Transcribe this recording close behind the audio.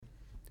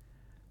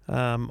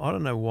I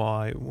don't know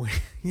why.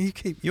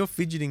 You're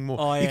fidgeting more.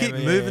 I you am,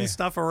 keep moving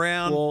stuff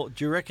around. Well,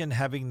 do you reckon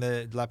having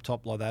the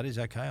laptop like that is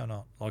okay or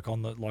not? Like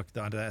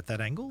at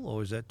that angle,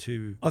 or is that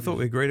too? I thought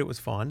we agreed it was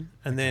fine,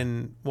 and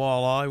then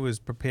while I was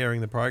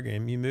preparing the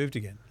program, you moved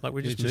again. Like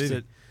we're just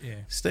moving.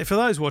 For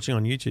those watching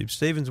on YouTube,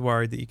 Stephen's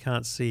worried that you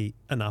can't see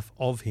enough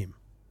of him.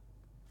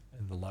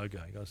 And the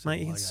logo, you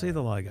can see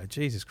the logo.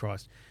 Jesus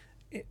Christ,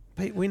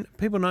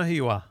 people know who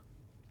you are.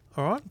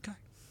 All right. Okay.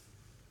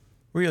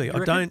 Really,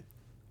 I don't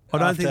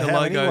think the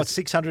logo.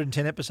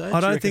 610 episodes? I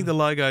don't think the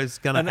logo's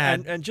going to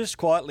add. And just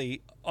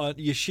quietly,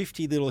 your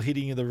shifty little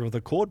hitting of the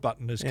record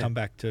button has come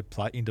back to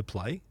into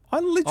play.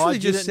 I literally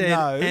just said,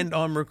 and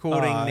I'm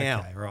recording now.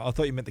 Okay, right. I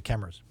thought you meant the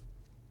cameras,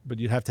 but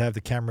you'd have to have the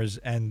cameras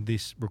and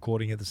this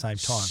recording at the same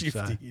time.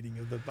 Shifty hitting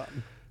of the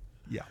button.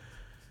 Yeah.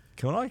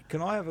 Can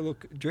I have a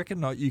look? Do you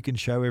reckon you can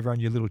show everyone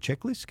your little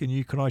checklist?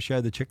 Can I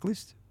show the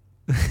checklist?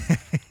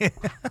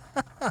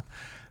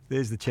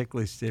 There's the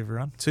checklist,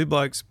 everyone. Two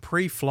blokes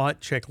pre-flight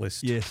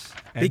checklist. Yes.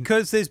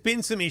 Because there's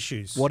been some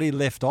issues. What he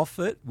left off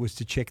it was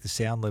to check the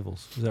sound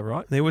levels. Is that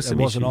right? There was some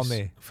issues. It wasn't on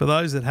there. For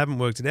those that haven't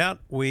worked it out,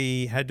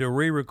 we had to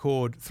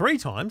re-record 3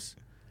 times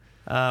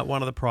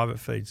one of the private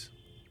feeds.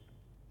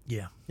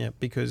 Yeah. Yeah,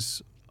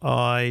 because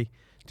I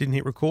didn't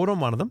hit record on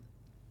one of them.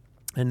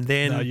 And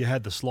then... No, you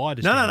had the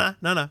sliders. No.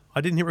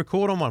 I didn't hit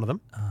record on one of them.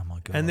 Oh, my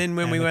God. And then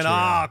when we went,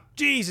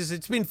 Jesus,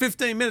 it's been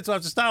 15 minutes. I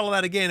have to start all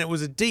that again. It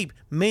was a deep,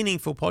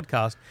 meaningful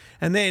podcast.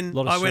 And then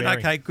I went,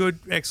 okay, good,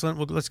 excellent.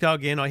 Well, let's go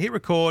again. I hit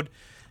record.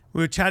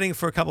 We were chatting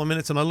for a couple of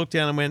minutes and I looked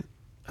down and went,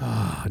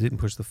 I didn't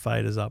push the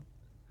faders up.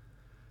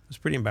 It was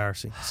pretty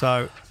embarrassing.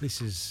 So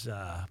this is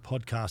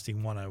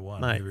podcasting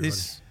 101. Mate, everybody.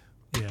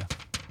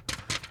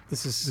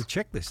 This is the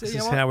checklist. This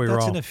is how we roll.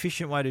 That's an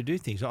efficient way to do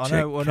things. I Check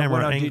know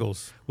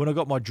when I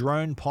got my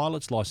drone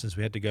pilot's license,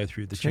 we had to go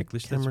through the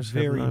checklist. That's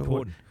very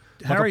important.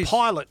 A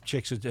pilot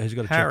has got a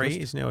checklist. Harry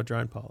is now a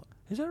drone pilot.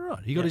 Is that right?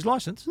 He got his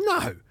license?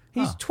 No,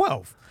 he's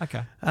 12.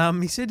 Okay.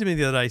 He said to me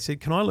the other day, he said,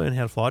 can I learn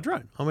how to fly a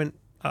drone? I went,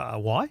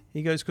 why?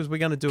 He goes, because we're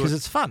going to do it. Because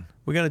it's fun.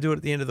 We're going to do it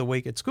at the end of the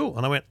week at school.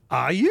 And I went,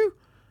 are you?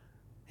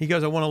 He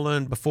goes, I want to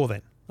learn before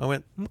then. I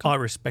went, I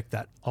respect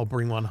that. I'll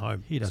bring one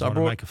home. He doesn't want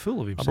to make a fool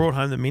of himself. I brought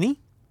home the Mini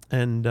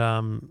and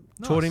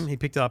taught him. He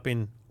picked it up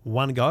in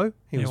one go.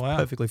 He was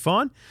perfectly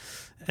fine.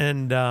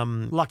 And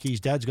lucky his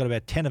dad's got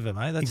about 10 of them,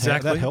 eh?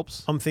 Exactly. That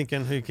helps. I'm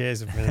thinking, who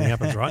cares if anything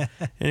happens, right?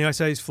 Anyway,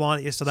 so he's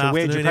flying it yesterday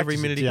afternoon every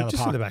minute.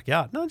 Just in the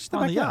backyard. No, just in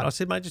the backyard. I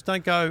said, mate, just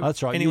don't go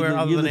anywhere other than our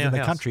house. You live in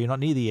the country. You're not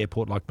near the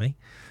airport like me.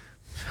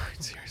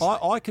 Seriously.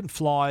 I can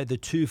fly the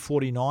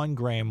 249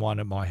 gram one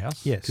at my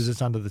house. Yes. Because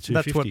it's under the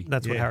 250.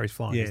 That's what Harry's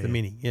flying, is the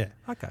Mini. Yeah.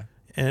 Okay.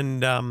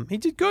 And he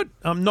did good.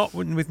 I'm not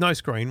with no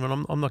screen.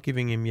 When I'm not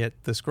giving him yet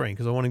the screen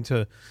because I want him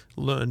to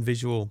learn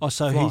visual. Oh,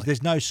 so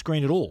there's no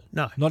screen at all?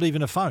 No. Not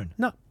even a phone?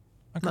 No.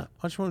 Okay. No,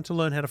 I just want him to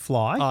learn how to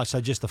fly. Oh,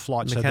 so just the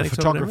flight, so the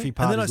photography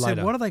part. And then I said,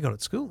 later. what have they got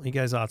at school? He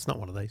goes, it's not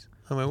one of these.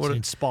 I went, what?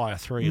 Inspire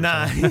 3 or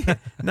something.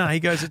 No, he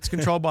goes, it's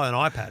controlled by an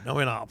iPad. I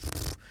went,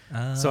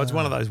 so it's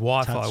one of those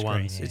Wi-Fi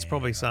ones. It's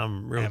probably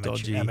some real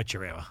dodgy.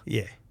 Amateur hour.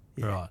 Yeah.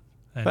 Right.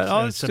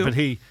 But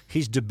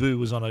his debut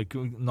was on a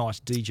nice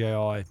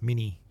DJI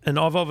Mini. And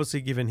I've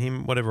obviously given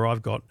him whatever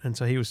I've got. And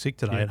so he was sick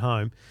today at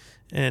home.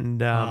 And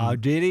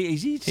did he?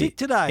 Is he sick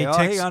today?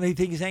 He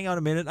thinks, hang on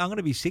a minute, I'm going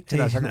to be sick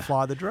today so I can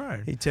fly the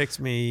drone. He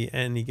texts me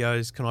and he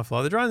goes, can I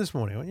fly the drone this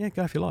morning? I went, yeah,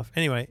 go for your life.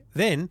 Anyway,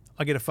 then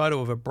I get a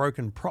photo of a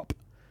broken prop.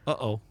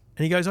 Uh-oh.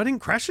 And he goes, I didn't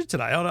crash it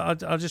today. I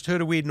just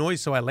heard a weird noise,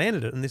 so I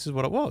landed it, and this is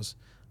what it was.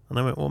 And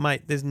I went, well,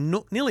 mate, there's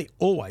nearly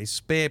always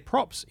spare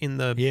props in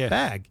the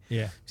bag.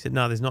 Yeah. He said,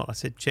 no, there's not. I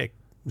said, check.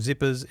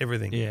 Zippers,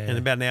 everything. Yeah. And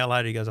about an hour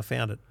later, he goes, I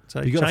found it.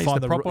 So you got to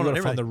find the prop on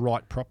it. Find the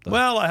right prop, though.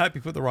 Well, I hope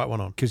you put the right one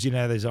on. Because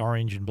there's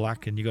orange and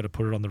black, and you got to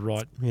put it on the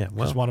right. Yeah.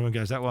 Because one of them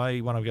goes that way,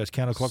 one of them goes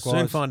counterclockwise.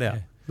 Soon find out.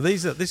 Yeah.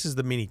 This is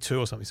the Mini 2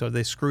 or something, so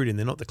they're screwed in.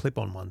 They're not the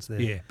clip-on ones.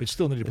 But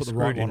still need to put the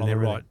right one on the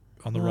right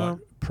right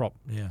prop.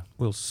 Yeah.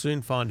 We'll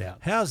soon find out.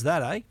 How's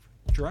that, eh?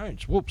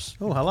 Drones. Whoops.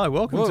 Oh, hello.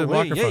 Welcome to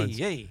microphones.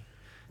 Yeah.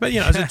 But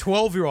as a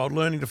 12-year-old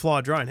learning to fly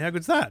a drone, how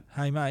good's that?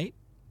 Hey, mate,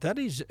 that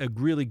is a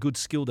really good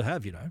skill to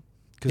have,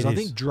 Because I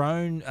think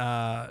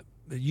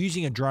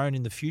using a drone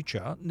in the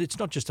future, it's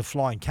not just a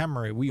flying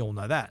camera. We all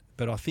know that.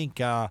 But I think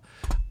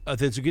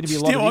there's going to be a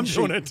lot of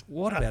industry. I'm doing it.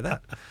 What about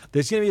that?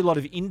 There's going to be a lot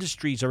of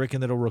industries, I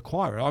reckon, that'll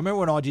require it. I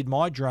remember when I did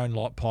my drone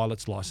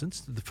pilot's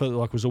license,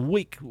 it was a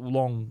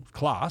week-long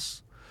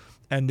class,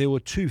 and there were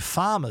 2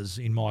 farmers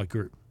in my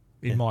group,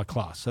 in my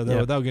class. So they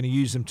were going to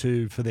use them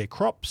for their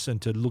crops and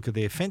to look at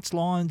their fence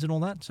lines and all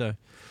that. So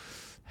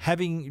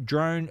having a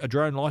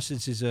drone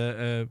license is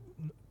a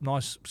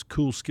nice,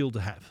 cool skill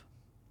to have.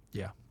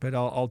 Yeah. But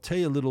I'll tell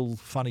you a little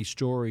funny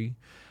story.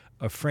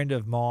 A friend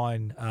of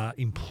mine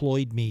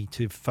employed me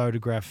to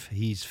photograph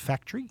his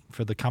factory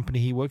for the company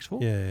he works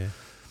for. Yeah.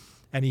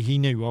 And he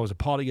knew I was a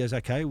pilot. He goes,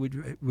 okay, would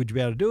you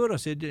be able to do it? I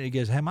said, he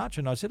goes, how much?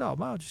 And I said, well,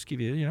 I'll just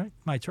give you,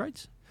 mates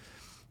rates.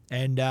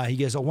 And he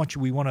goes,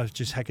 we want to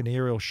just hack an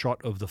aerial shot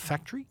of the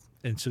factory.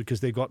 And so, because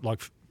they've got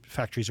like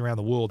factories around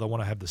the world, they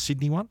want to have the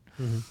Sydney one.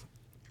 Mm-hmm.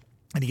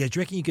 And he goes, do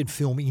you reckon you can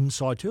film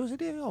inside too? I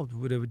said, yeah, I'll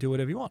do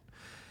whatever you want.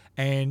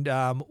 And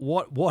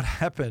what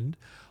happened,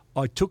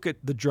 I took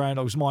the drone,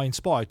 it was my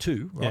Inspire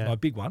 2, right, my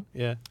big one,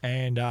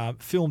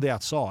 and filmed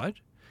outside,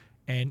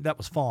 and that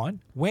was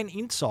fine. Went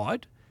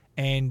inside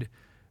and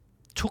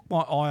took my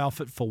eye off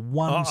it for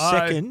 1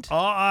 second,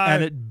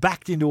 and it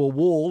backed into a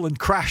wall and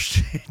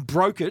crashed,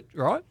 broke it,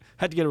 right?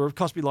 Had to it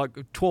cost me like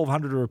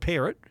 $1,200 to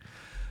repair it.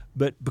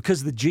 But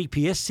because of the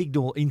GPS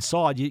signal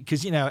inside,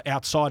 because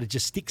outside it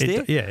just sticks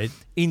there.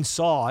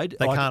 Inside,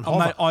 they can't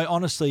hover. I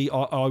honestly,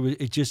 I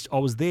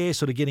was there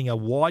sort of getting a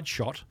wide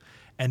shot,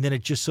 and then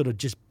it just sort of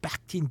just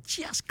backed in,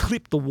 just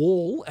clipped the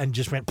wall, and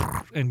just went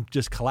and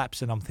just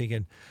collapsed. And I'm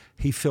thinking,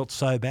 he felt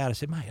so bad. I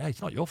said, mate, hey,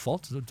 it's not your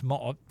fault. It's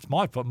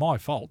my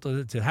fault.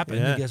 It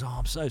happened. Yeah. He goes, oh,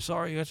 I'm so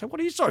sorry. I said, what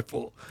are you sorry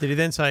for? Did he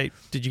then say,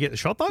 did you get the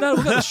shot though? No,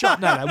 we got the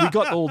shot. No, we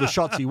got all the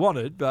shots he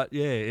wanted. But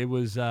yeah, it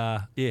was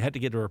had to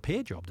get a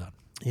repair job done.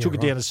 Yeah, took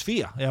it down to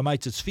Sphere, our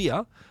mates at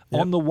Sphere.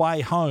 Yep. On the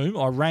way home,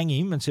 I rang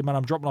him and said, man,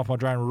 I'm dropping off my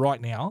drone right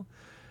now.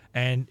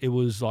 And it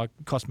was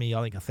cost me,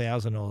 I think,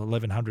 $1,000 or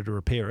 $1,100 to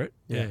repair it.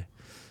 Yeah.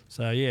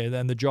 So,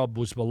 then the job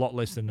was a lot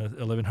less than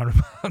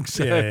 $1,100.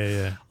 So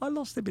yeah. I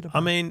lost a bit of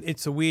money. I mean,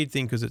 it's a weird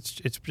thing because it's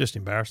just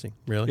embarrassing,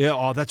 really.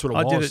 Yeah, that's what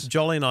it was. I did it.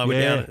 Jolly and I were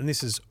down, and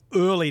this is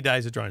early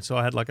days of drones. So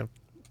I had like a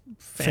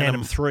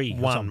Phantom 3.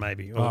 One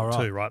maybe, or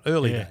 2, right?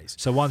 Early days.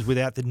 So one's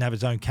didn't have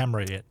its own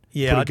camera yet.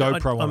 Yeah. Put a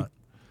GoPro on it.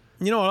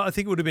 You know what? I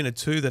think it would have been a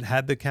 2 that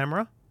had the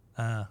camera.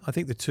 I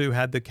think the 2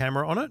 had the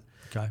camera on it.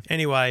 Okay.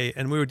 Anyway,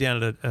 and we were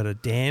down at a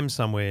dam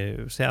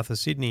somewhere south of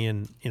Sydney,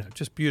 and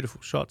just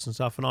beautiful shots and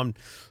stuff. And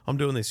I'm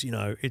doing this.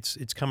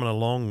 It's coming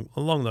along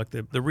like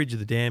the ridge of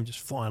the dam, just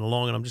flying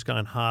along, and I'm just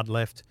going hard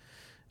left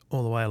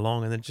all the way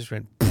along, and then it just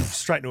went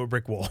straight into a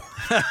brick wall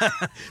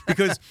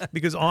because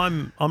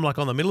I'm like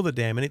on the middle of the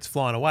dam, and it's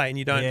flying away, and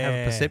you don't have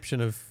a perception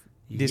of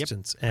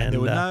distance. Yep. And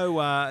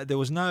there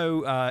was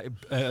no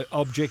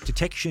object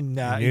detection in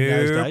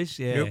those days.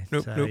 Yeah.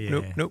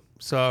 Nope.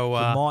 So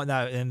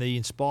and the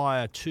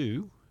Inspire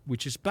 2,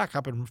 which is back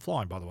up and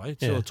flying, by the way,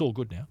 so it's all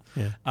good now.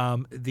 Yeah.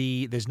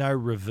 There's no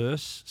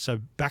reverse, so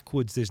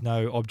backwards there's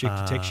no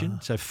object detection.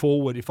 So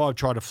forward, if I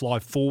tried to fly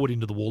forward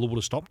into the wall, it would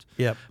have stopped.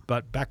 Yep.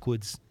 But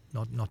backwards,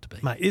 not to be.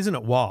 Mate, isn't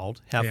it wild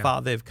how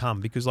far they've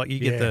come? Because you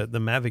get the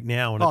Mavic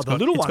now, and it's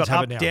got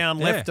up, down,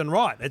 left, and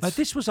right. But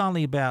this was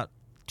only about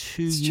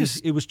 2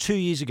 years. It was 2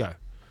 years ago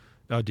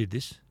I did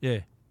this. Yeah.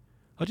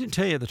 I didn't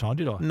tell you at the time,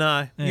 did I?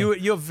 No. Yeah.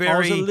 You're very... I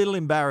was a little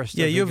embarrassed.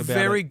 Yeah, you're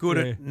very good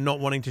at not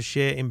wanting to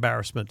share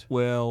embarrassment.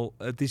 Well,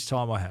 at this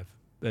time I have.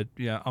 But,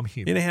 I'm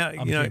human. You know how...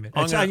 I'm human.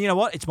 And you know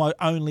what? It's my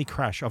only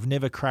crash. I've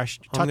never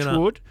crashed. Touch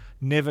wood,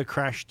 never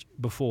crashed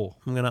before.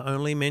 I'm going to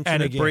only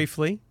mention it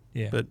briefly.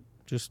 Yeah. But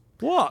just...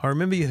 What? I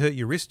remember you hurt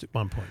your wrist at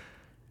one point.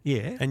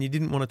 Yeah. And you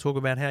didn't want to talk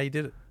about how you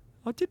did it.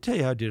 I did tell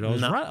you how I did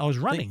it. I was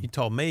running. I think you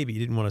told me, but you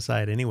didn't want to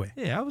say it anyway.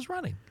 Yeah, I was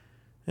running.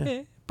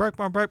 Yeah. Broke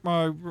my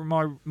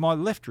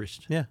left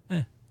wrist. Yeah.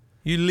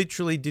 You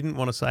literally didn't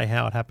want to say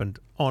how it happened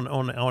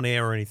on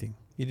air or anything.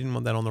 You didn't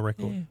want that on the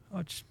record.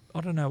 Yeah.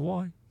 I don't know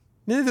why.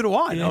 Neither do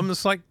I. Yeah. I'm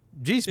just like,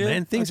 geez,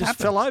 man, things just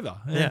happen. Fell over.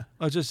 Yeah.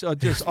 I just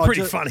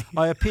pretty funny.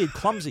 I appeared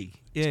clumsy.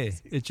 Yeah.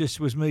 It just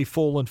was me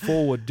falling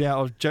forward down.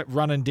 I was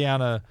running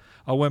down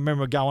I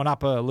remember going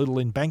up a little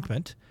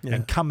embankment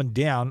and coming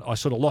down. I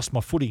sort of lost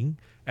my footing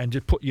and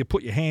just put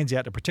your hands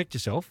out to protect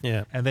yourself.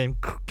 Yeah. And then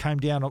came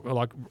down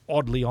like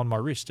oddly on my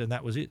wrist, and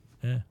that was it.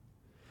 Yeah.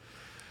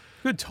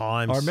 Good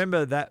times. I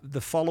remember that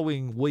the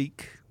following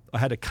week I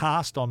had a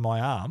cast on my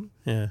arm.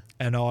 Yeah.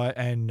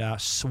 And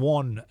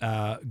Swan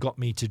got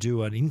me to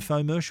do an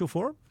infomercial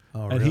for him.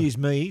 Oh, and really? here's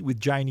me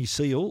with Janie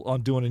Seal.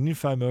 I'm doing an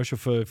infomercial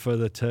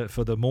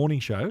for the morning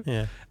show.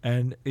 Yeah.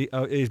 And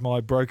here's my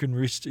broken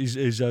wrist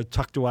is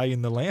tucked away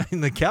in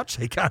the couch,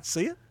 so you can't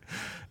see it.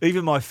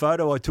 Even my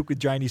photo I took with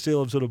Janie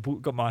Seal, I've sort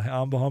of got my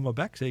arm behind my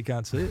back, so you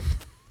can't see it.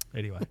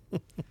 Anyway,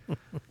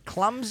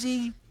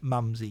 clumsy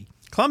mumsy.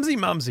 Clumsy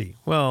mumsy.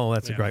 Well,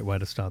 that's a great way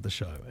to start the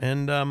show.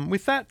 And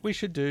with that, we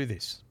should do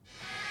this.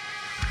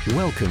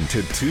 Welcome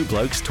to Two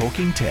Blokes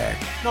Talking Tech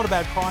Not a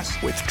bad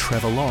price. with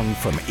Trevor Long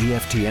from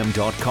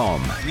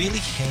EFTM.com Really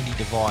handy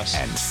device.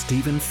 and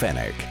Stephen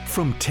Fennick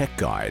from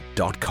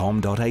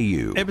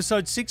TechGuide.com.au.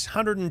 Episode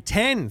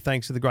 610,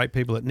 thanks to the great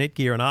people at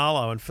Netgear and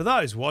Arlo. And for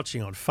those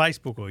watching on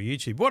Facebook or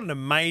YouTube, what an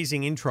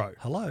amazing intro.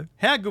 Hello.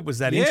 How good was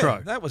that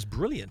intro? That was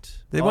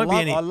brilliant. There won't be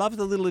any... I love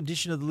the little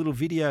addition of the little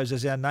videos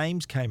as our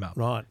names came up.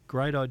 Right.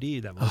 Great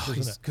idea that was,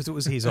 wasn't it? Because it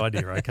was his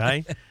idea,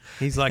 okay?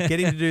 He's like, get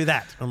him to do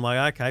that. I'm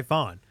like, okay,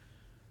 fine.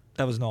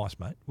 That was nice,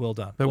 mate. Well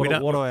done. But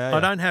I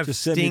don't have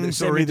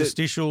stings or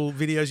interstitial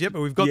videos yet, but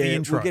we've got the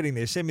intro. We're getting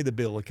there. Send me the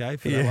bill, okay,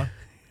 for that one.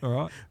 All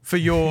right. For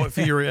your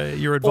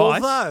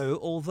advice.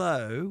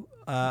 Although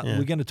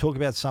we're going to talk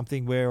about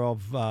something where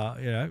I've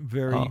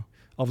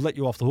I've let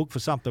you off the hook for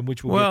something,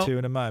 which we'll get to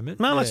in a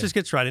moment. No, let's just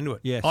get straight into it.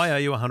 Yes. I owe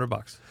you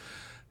 $100.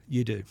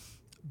 You do,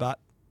 but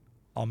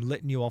I'm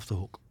letting you off the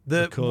hook.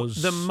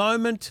 Because the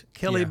moment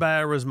Kelly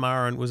Bayer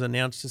Rasmarin was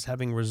announced as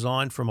having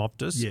resigned from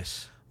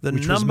Optus,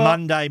 which was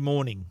Monday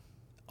morning.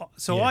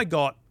 So I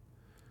got,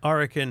 I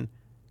reckon,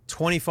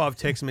 25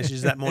 text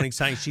messages that morning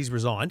saying she's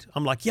resigned.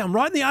 I'm like, yeah, I'm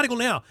writing the article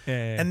now.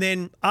 Yeah. And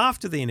then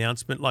after the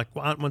announcement, like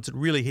once it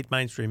really hit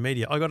mainstream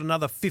media, I got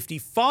another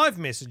 55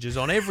 messages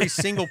on every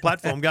single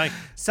platform going,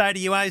 so do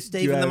you owe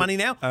Stephen the money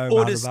now?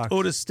 Or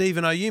does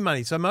Stephen owe you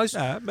money? So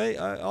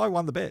I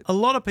won the bet. A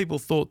lot of people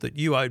thought that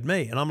you owed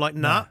me. And I'm like,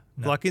 nah.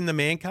 No. Like in the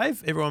man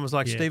cave, everyone was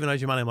like, Stephen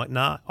owes you money. I'm like,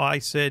 nah. I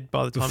said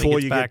by the time before he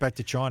gets you back, get back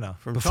to China.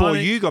 Before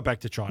you got back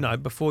to China. No,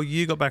 before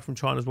you got back from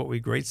China is what we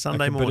agreed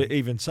Sunday morning. But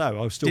even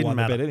so, I still won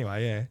the bet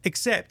anyway, yeah.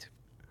 Except,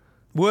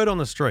 word on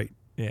the street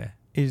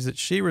is that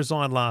she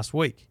resigned last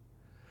week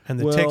and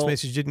the text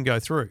message didn't go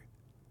through.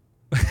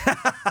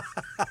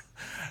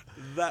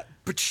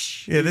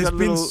 There's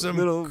been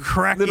some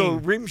cracking little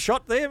rim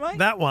shot there, mate.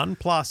 That one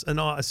plus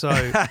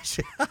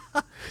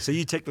so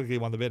you technically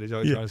won the bet, is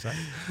what you're trying to say.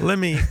 Let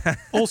me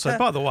also,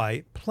 by the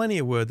way, plenty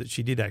of word that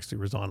she did actually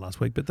resign last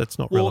week, but that's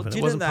not relevant.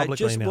 It wasn't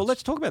publicly announced. Well,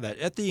 let's talk about that.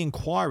 At the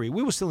inquiry,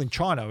 we were still in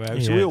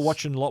China, so we were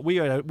watching a lot.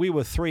 We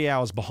were 3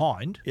 hours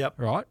behind. Yep.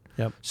 Right.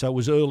 Yep. So it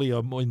was earlier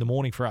in the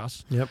morning for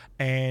us. Yep.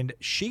 And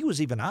she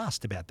was even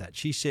asked about that.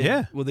 She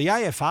said, well, the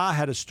AFR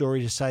had a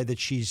story to say that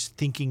she's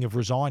thinking of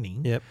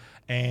resigning. Yep.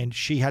 And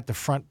she had to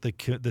front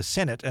the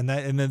Senate, and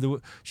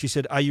then she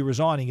said, "Are you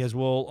resigning?" He goes,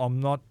 "Well, I'm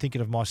not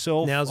thinking of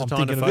myself. Now's the I'm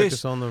time to thinking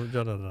focus of on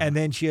the." And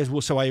then she goes,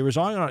 "Well, so are you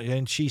resigning?"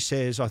 And she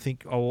says, "I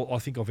think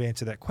I've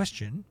answered that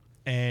question,"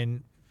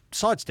 and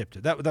sidestepped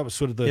it. That was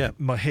sort of the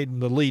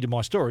lead of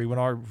my story when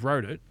I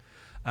wrote it.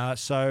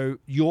 So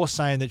you're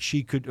saying that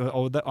she could?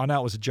 I know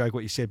it was a joke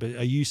what you said, but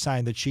are you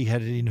saying that she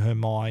had it in her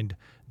mind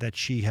that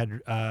she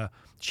had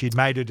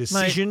made a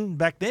decision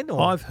back then?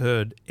 Or? I've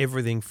heard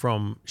everything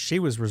from she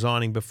was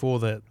resigning before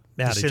the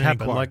outage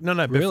happened. Inquiry. Like no,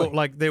 really? before,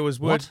 like there was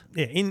word.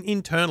 Yeah,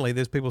 internally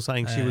there's people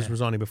saying she was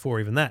resigning before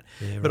even that.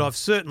 Yeah, but I've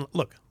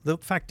look. The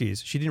fact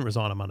is she didn't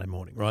resign on Monday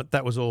morning, right?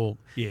 That was all.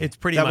 Yeah, it's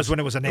pretty. That was when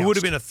it was announced. It would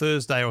have been a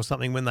Thursday or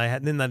something when they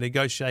had. Then they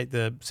negotiate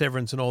the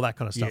severance and all that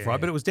kind of stuff, right?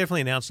 But it was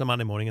definitely announced on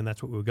Monday morning, and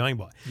that's what we were going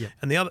by. Yeah.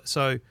 And the other,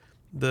 so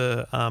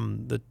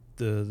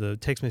the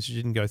text message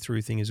didn't go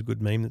through thing is a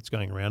good meme that's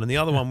going around. And the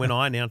other one, when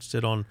I announced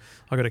it I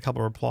got a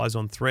couple of replies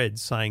on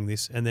Threads saying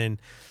this, and then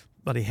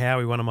bloody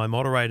Howie, one of my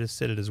moderators,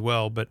 said it as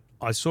well. But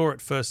I saw it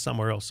first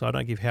somewhere else, so I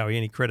don't give Howie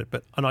any credit.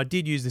 And I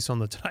did use this on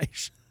the Today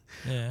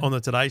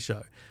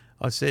Show.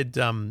 I said,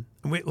 I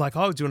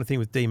was doing a thing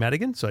with Dee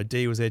Madigan. So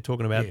Dee was there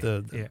talking about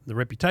the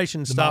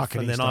reputation stuff,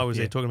 and then I was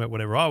there talking about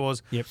whatever I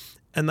was. Yep.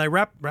 And they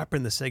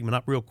wrapping the segment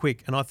up real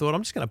quick. And I thought,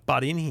 I'm just going to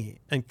butt in here.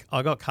 And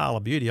I got Carla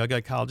Beauty. I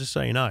go, Carl, just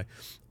so you know,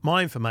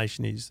 my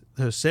information is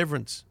her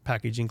severance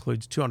package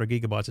includes 200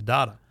 gigabytes of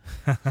data.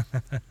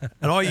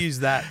 And I use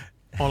that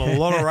on a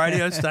lot of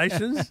radio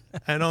stations,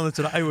 and on the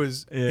Today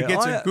it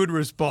gets a good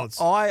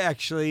response. I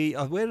actually,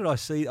 where did I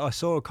see? I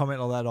saw a comment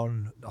on that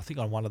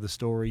on one of the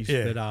stories.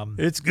 Yeah, but,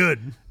 it's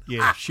good.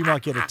 Yeah, she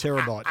might get a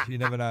terabyte. You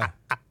never know.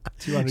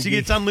 She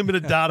gets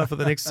unlimited data for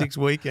the next 6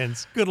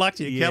 weekends. Good luck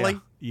to you,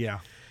 Kelly. Yeah,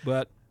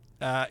 but.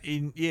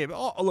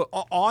 Look,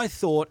 I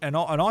thought, and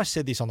I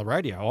said this on the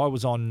radio. I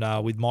was on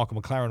with Michael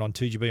McLaren on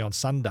 2GB on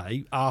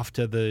Sunday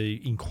after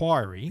the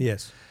inquiry.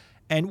 Yes.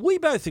 And we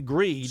both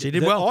agreed she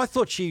did well. I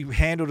thought she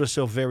handled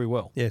herself very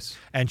well. Yes.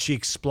 And she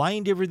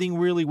explained everything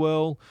really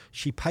well.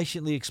 She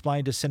patiently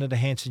explained to Senator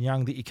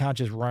Hanson-Young that you can't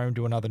just roam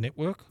to another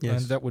network.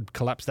 Yes. And that would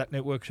collapse that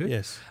network too.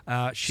 Yes.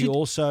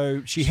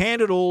 She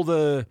handled all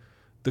the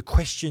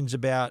questions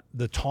about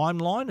the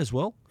timeline as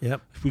well.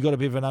 Yep. We got a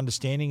bit of an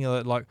understanding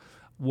of like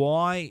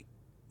why.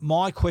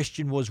 My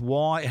question was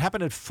why. It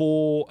happened at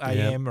 4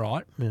 a.m.,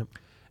 right? Yep.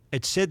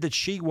 It said that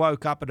she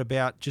woke up at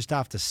about just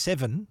after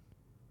 7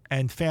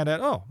 and found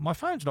out, my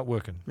phone's not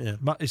working. Yeah.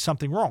 Is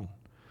something wrong?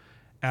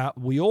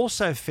 We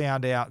also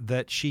found out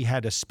that she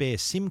had a spare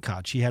SIM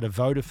card. She had a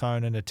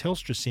Vodafone and a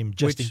Telstra SIM in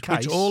case.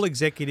 Which all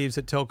executives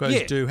at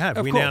telcos do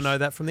have. We now know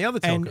that from the other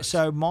telcos. And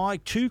so my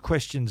two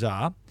questions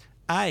are,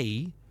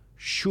 A,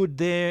 should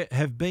there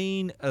have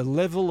been a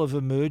level of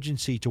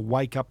emergency to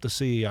wake up the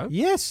CEO?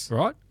 Yes.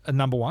 Right?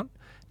 Number one.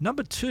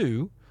 Number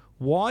two,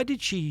 why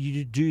did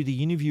she do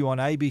the interview on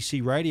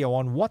ABC Radio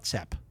on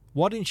WhatsApp?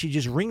 Why didn't she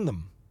just ring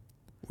them?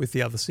 With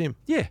the other SIM.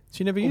 Yeah.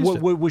 She never used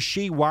it. Was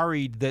she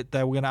worried that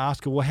they were going to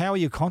ask her, well, how are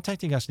you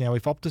contacting us now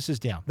if Optus is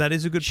down? That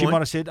is a good point. She might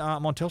have said,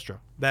 I'm on Telstra.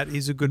 That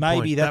is a good point.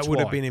 Maybe that would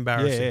have been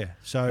embarrassing. Yeah.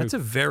 So that's a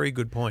very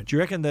good point. Do you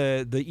reckon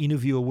the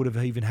interviewer would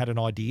have even had an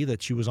idea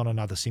that she was on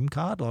another SIM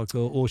card,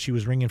 or she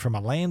was ringing from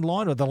a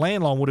landline, or the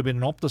landline would have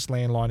been an Optus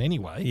landline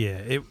anyway? Yeah,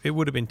 it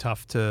would have been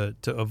tough to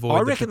avoid.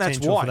 I reckon that's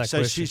why. That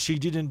so she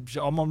didn't.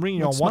 I'm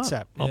ringing on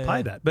WhatsApp. I'll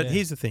pay that. But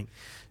here's the thing.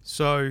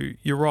 So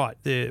you're right.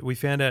 We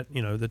found out,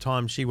 the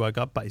time she woke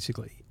up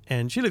basically.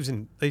 And she lives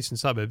in eastern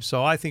suburbs,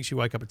 so I think she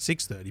woke up at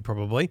 6:30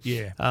 probably.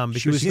 Yeah,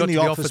 because she was in the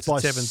office by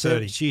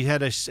 7:30. She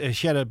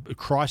had a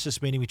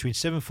crisis meeting between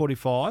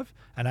 7:45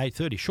 and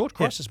 8:30. Short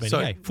crisis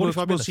meeting.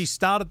 45 minutes.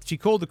 She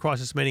called the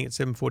crisis meeting at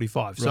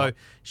 7:45. Right. So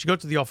she got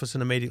to the office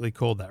and immediately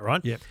called that. Right.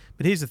 Yeah.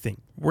 But here's the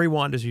thing.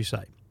 Rewind, as you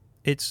say.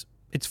 It's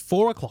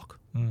 4:00.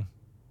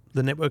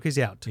 The network is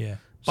out. Yeah.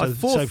 By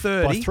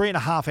 4:30, by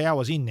 3.5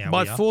 hours in now.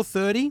 By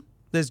 4:30.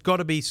 there's got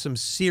to be some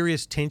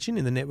serious tension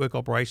in the network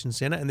operations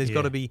center, and there's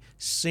got to be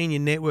senior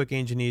network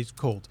engineers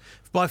called.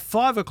 By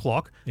 5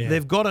 o'clock,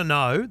 they've got to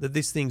know that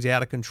this thing's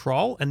out of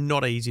control and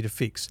not easy to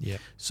fix. Yeah.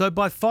 So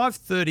by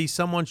 5:30,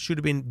 someone should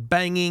have been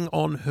banging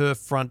on her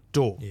front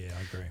door. Yeah,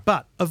 I agree.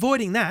 But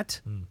avoiding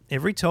that,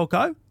 every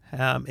telco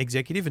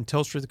executive, and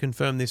Telstra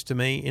confirmed this to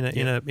me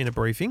in a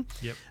briefing,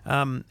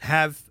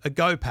 have a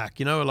go pack,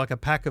 like a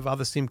pack of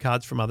other SIM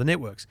cards from other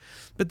networks.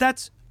 But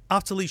that's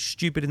utterly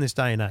stupid in this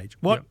day and age.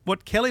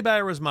 What Kelly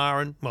Bayer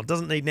Asmaran,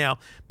 doesn't need now,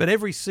 but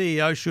every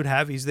CEO should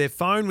have is their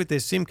phone with their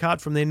SIM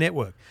card from their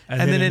network.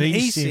 And then an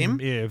eSIM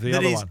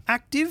that is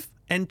active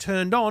and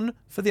turned on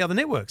for the other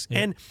networks. Yeah.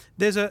 And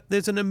there's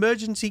an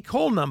emergency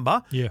call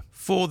number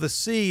for the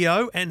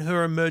CEO and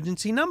her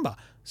emergency number.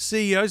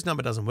 CEO's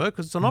number doesn't work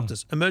because it's on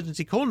Optus.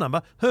 Emergency call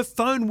number, her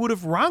phone would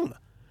have rung.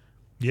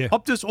 Yeah.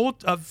 Optus or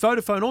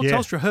Vodafone or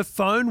Telstra, her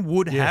phone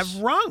would have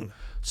rung.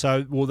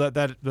 So,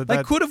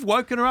 they could have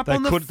woken her up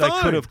on the phone.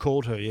 They could have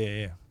called her,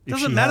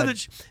 Doesn't matter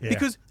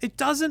because it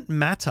doesn't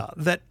matter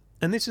that,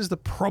 and this is the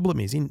problem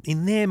is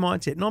in their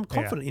mindset, and I'm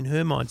confident in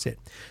her mindset,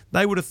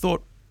 they would have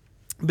thought,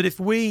 but if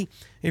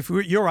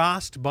you're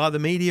asked by the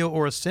media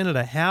or a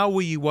senator, how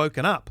were you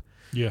woken up?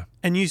 Yeah.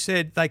 And you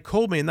said, they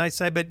called me and they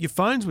say, but your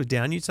phones were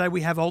down. You'd say,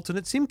 we have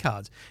alternate SIM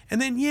cards.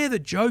 And then, the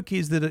joke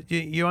is that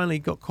you only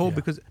got called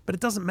but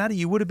it doesn't matter.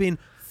 You would have been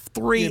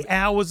 3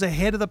 hours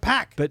ahead of the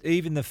pack. But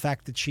even the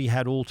fact that she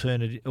had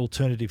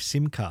alternative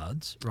SIM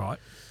cards, right,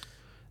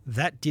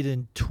 that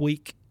didn't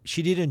tweak.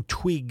 She didn't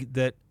twig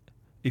that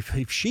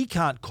if she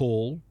can't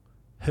call,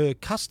 her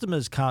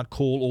customers can't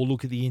call or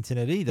look at the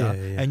internet either.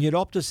 And yet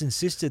Optus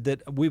insisted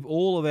that we've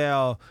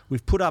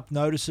put up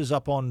notices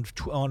up on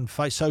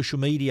social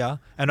media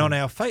and on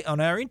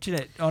our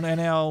internet on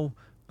our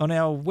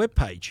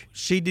webpage.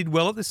 She did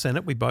well at the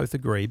Senate, we both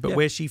agree, but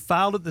where she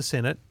failed at the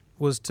Senate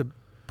was to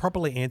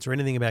properly answer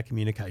anything about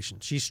communication.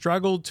 She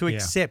struggled to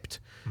accept,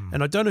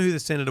 and I don't know who the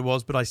senator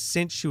was, but I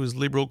sensed she was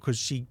Liberal because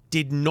she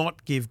did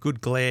not give good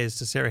glares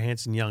to Sarah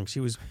Hanson-Young. She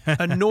was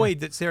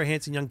annoyed that Sarah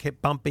Hanson-Young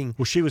kept bumping.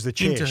 Well, she was the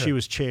chair. She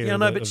was chair. Yeah,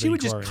 but she would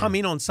just come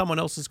in on someone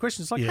else's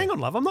questions. Like, hang on,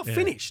 love, I'm not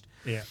finished.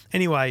 Yeah.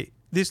 Anyway,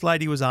 this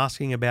lady was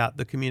asking about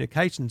the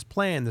communications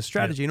plan, the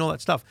strategy, and all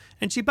that stuff,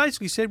 and she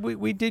basically said,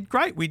 "We did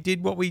great. We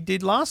did what we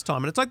did last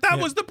time," and it's like that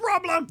was the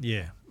problem.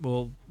 Yeah.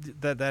 Well,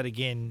 that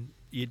again.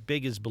 It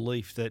beggars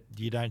belief that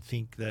you don't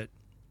think that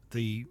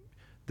the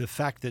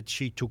fact that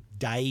she took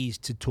days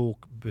to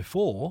talk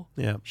before,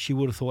 she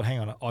would have thought,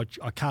 hang on,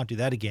 I can't do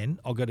that again.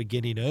 I've got to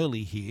get in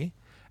early here.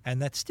 And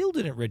that still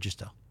didn't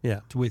register. Yeah.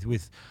 Do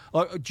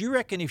you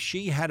reckon if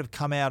she had have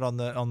come out on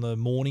the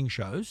morning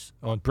shows,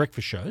 on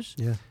breakfast shows,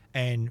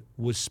 and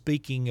was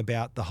speaking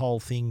about the whole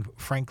thing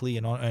frankly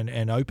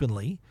and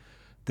openly,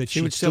 that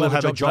she would still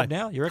have a job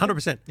now? You reckon?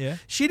 100%. Yeah.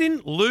 She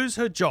didn't lose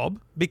her job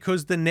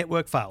because the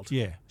network failed.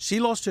 Yeah. She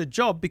lost her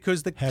job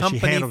because the company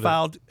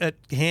failed at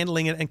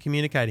handling it and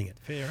communicating it.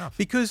 Fair enough.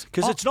 Because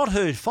it's not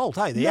her fault,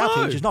 eh? The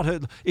outage is not her.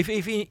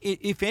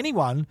 If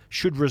anyone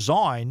should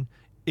resign,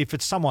 if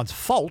it's someone's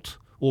fault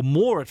or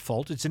more at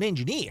fault, it's an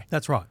engineer.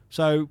 That's right.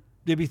 So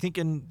they'd be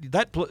thinking,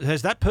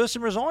 has that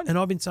person resigned? And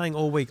I've been saying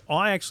all week,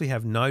 I actually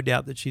have no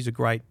doubt that she's a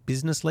great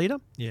business leader.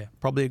 Yeah.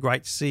 Probably a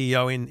great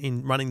CEO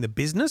in running the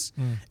business.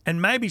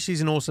 And maybe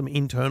she's an awesome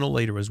internal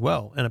leader as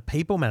well and a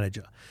people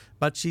manager.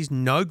 But she's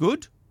no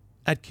good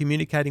at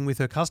communicating with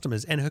her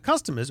customers. And her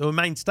customers, or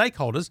main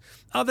stakeholders,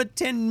 are the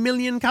 10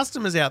 million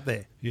customers out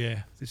there.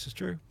 Yeah, this is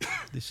true.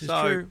 This is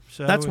true.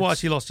 So that's why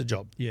she lost her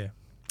job. Yeah.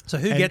 So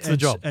who gets the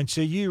job? And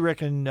so you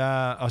reckon,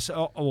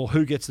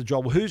 who gets the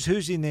job? Well,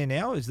 who's in there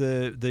now? Is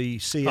the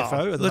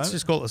CFO? Let's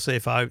just call it the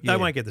CFO. They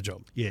won't get the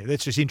job. Yeah,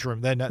 that's just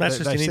interim. That's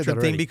just an interim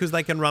thing because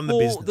they can run the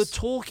business. The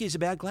talk is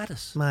about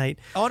Gladys. Mate.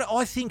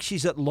 I think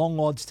she's at long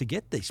odds to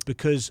get this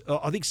because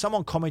I think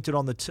someone commented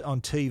on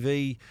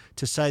TV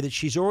to say that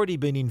she's already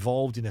been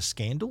involved in a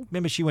scandal.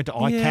 Remember she went to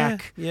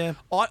ICAC? Yeah.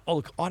 I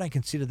don't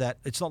consider that.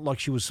 It's not like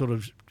she was sort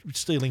of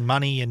stealing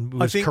money and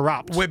was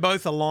corrupt. We're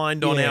both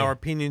aligned on our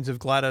opinions of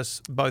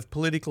Gladys, both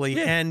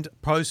politically and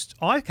post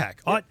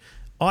ICAC.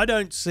 I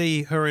don't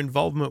see her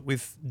involvement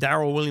with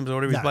Darryl Williams or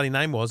whatever his bloody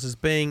name was as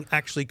being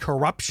actually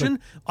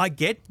corruption. But I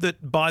get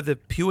that by the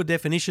pure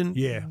definition,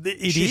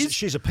 it is.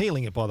 She's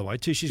appealing it, by the way,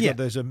 too. She's got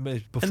those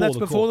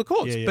before the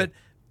courts. Yeah.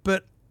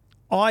 But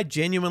I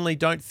genuinely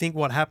don't think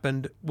what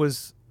happened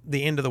was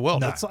the end of the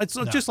world. No, it's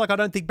not just like I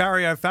don't think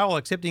Barry O'Farrell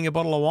accepting a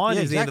bottle of wine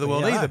is the end of the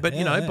world either. But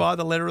by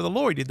the letter of the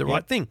law, he did the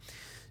right thing.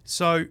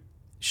 So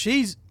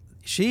she's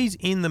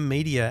in the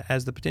media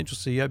as the potential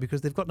CEO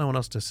because they've got no one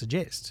else to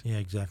suggest. Yeah,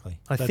 exactly.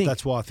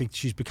 That's why I think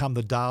she's become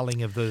the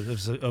darling of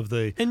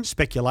the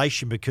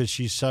speculation because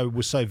she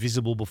was so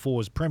visible before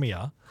as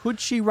premier. Could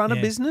she run a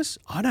business?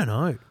 I don't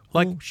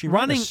know. She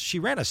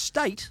ran a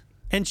state,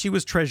 and she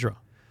was treasurer.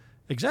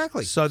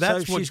 Exactly. So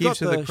that's what gives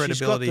her the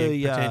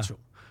credibility and potential.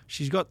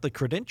 She's got the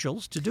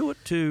credentials to do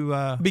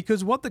it.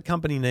 Because what the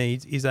company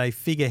needs is a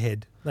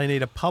figurehead. They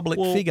need a public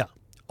figure.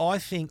 I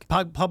think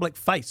public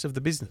face of the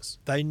business.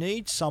 They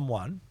need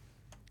someone,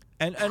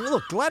 and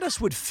look,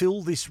 Gladys would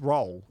fill this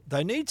role.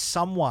 They need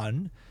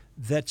someone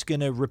that's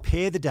going to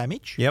repair the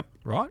damage. Yep.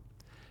 Right?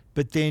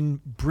 But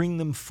then bring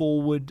them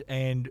forward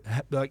and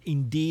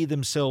endear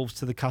themselves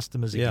to the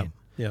customers again.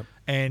 Yep.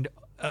 And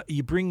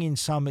you bring in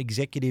some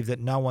executive that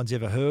no one's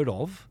ever heard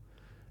of,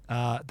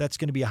 that's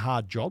going to be a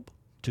hard job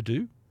to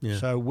do. Yeah.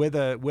 So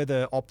whether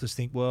Optus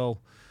think,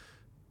 well,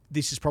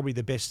 this is probably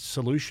the best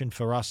solution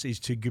for us is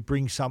to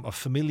bring a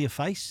familiar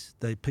face.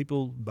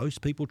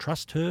 Most people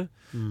trust her.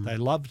 They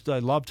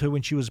loved her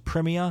when she was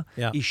premier.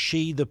 Yeah. Is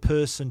she the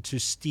person to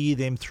steer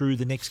them through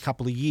the next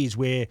couple of years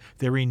where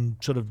they're in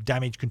sort of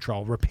damage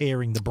control,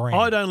 repairing the brand?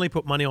 I'd only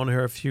put money on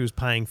her if she was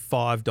paying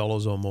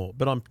 $5 or more.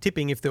 But I'm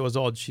tipping if there was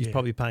odds, she's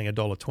probably paying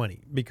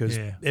 $1.20 because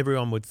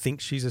everyone would think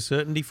she's a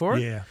certainty for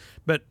it. Yeah.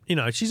 But,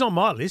 she's on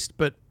my list,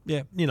 but,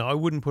 I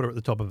wouldn't put her at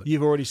the top of it.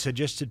 You've already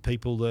suggested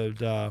people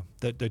that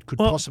could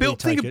possibly take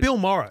think it. of Bill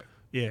Morrow.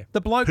 Yeah.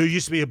 The bloke who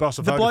used to be a boss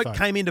of the Vodafone. bloke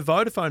came into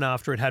Vodafone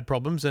after it had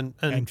problems and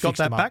got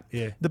that back.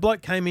 Yeah. The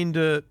bloke came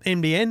into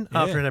NBN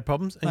after it had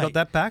problems and got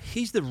that back.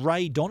 He's the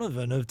Ray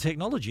Donovan of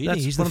technology.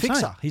 That's He's the what I'm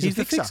fixer. saying. He's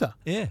the fixer.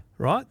 Yeah.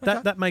 Right?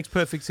 Okay. That makes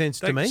perfect sense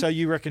to me. So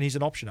you reckon he's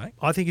an option, eh?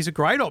 I think he's a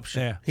great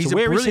option. Yeah. He's so a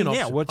where brilliant is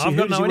he option. now? I've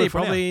got no idea.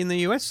 Probably in the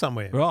US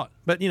somewhere. Right.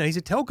 But, he's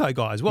a telco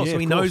guy as well, so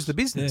he knows the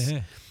business.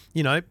 Yeah.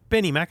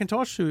 Benny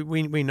McIntosh, who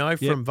we know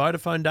from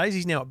Vodafone days,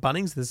 he's now at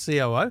Bunnings, the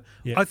COO.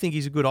 Yep. I think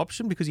he's a good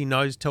option because he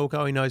knows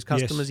telco, he knows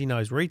customers, he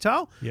knows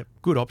retail. Yep.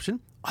 Good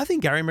option. I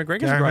think Gary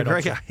McGregor's a great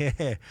option.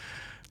 Yeah.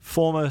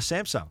 Former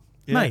Samsung.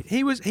 Yeah. Mate,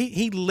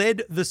 he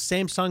led the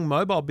Samsung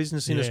mobile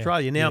business in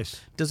Australia. Now,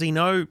 does he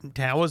know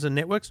towers and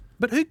networks?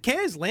 But who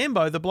cares?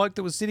 Lambo, the bloke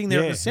that was sitting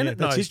there at the Senate,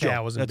 knows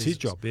towers and That's business. his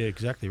job. Yeah,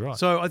 exactly right.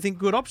 So I think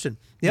good option.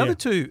 The other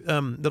two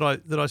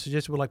that I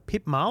suggested were like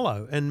Pip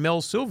Marlowe and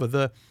Mel Silver,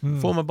 the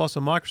former boss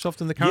of Microsoft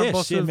and the current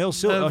boss of Mel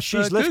Silver.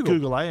 She's left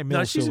Google, eh?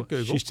 No, she's at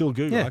Google. She's still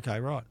Google. Yeah. Okay,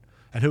 right.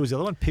 And who was the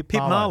other one? Pip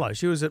Marlowe.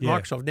 She was at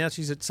Microsoft. Now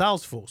she's at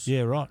Salesforce.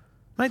 Yeah, right.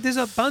 Mate, there's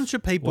a bunch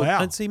of people.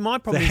 Wow. And see, my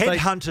problem is the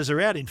headhunters are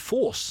out in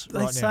force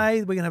right now. They say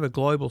we're going to have a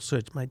global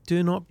search. Mate,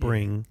 do not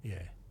bring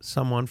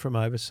someone from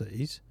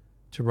overseas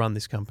to run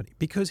this company.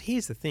 Because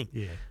here's the thing.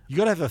 Yeah. You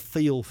got to have a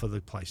feel for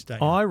the place,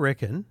 don't you? I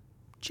reckon,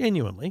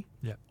 genuinely,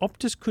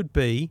 Optus could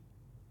be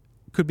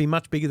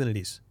much bigger than it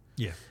is.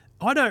 Yeah.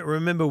 I don't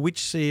remember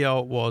which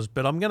CEO it was,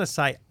 but I'm going to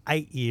say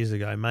 8 years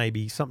ago,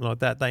 maybe, something like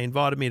that. They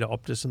invited me to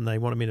Optus and they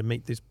wanted me to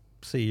meet this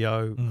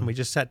CEO. And we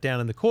just sat down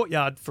in the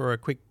courtyard for a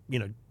quick,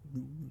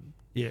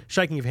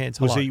 shaking of hands.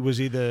 Was he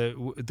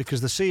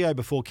because the CEO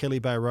before Kelly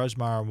Bay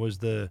Rosemary was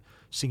the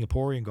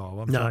Singaporean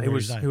guy? No, it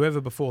was whoever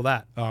before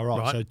that. Oh,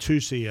 right. So 2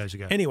 CEOs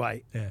ago.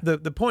 Anyway,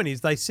 the point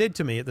is they said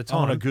to me at the time,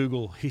 I want to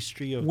Google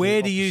history of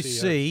where the do you Optus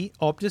see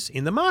Optus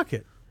in the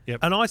market? Yep.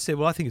 And I said,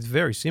 well, I think it's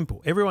very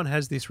simple. Everyone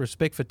has this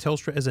respect for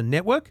Telstra as a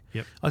network.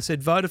 Yep. I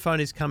said Vodafone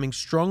is coming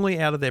strongly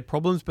out of their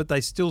problems, but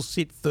they still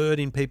sit third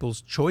in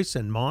people's choice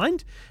and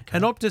mind. Okay.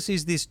 And Optus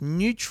is this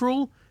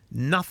neutral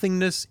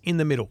nothingness in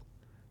the middle.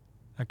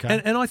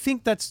 Okay. And I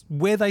think that's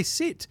where they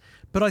sit.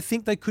 But I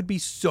think they could be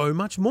so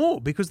much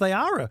more because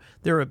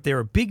they're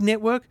a big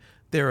network.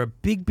 They're a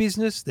big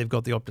business. They've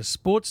got the Optus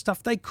Sports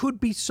stuff. They could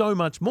be so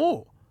much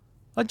more.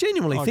 I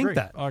genuinely think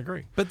that. I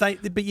agree.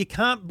 But you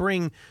can't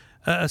bring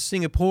a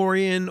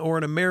Singaporean or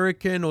an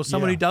American or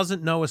someone who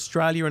doesn't know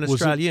Australia and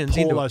Australians.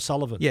 Paul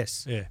O'Sullivan?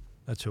 Yes. Yeah,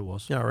 that's who it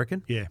was. Yeah, I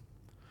reckon. Yeah.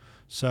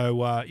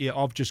 So,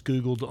 I've just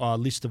Googled a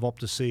list of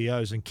Optus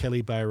CEOs and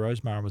Kelly Bay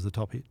Rosemary was the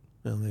top hit.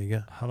 Oh, there you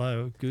go.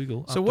 Hello,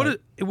 Google. So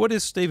what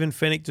does Stephen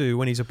Fennick do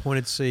when he's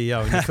appointed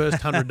CEO in the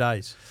first 100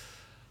 days?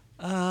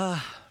 I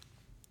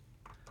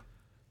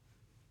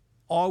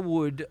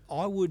would,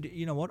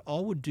 you know what? I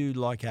would do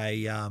like a,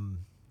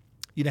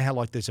 you know how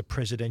like there's a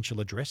presidential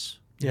address?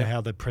 You know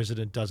how the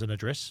president does an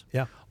address?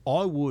 Yeah.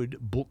 I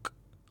would book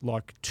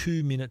like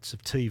 2 minutes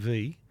of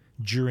TV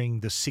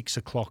during the 6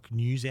 o'clock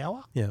news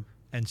hour. Yeah.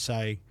 And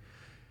say,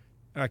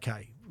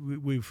 okay,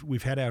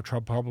 we've had our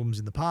problems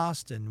in the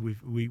past, and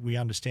we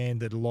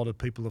understand that a lot of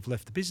people have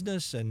left the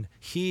business, and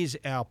here's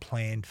our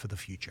plan for the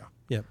future.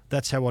 Yeah.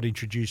 That's how I'd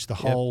introduce the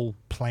whole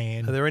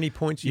plan. Are there any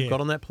points you've got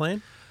on that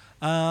plan?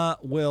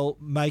 Well,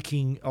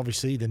 making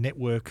obviously the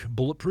network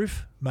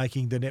bulletproof,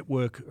 making the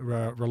network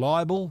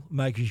reliable,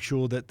 making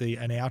sure that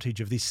an outage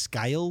of this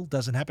scale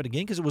doesn't happen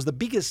again, because it was the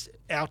biggest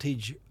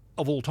outage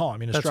of all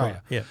time in Australia.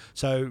 Right, yeah.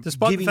 So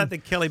despite the fact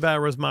that Kelly Bay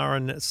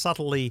Rosemary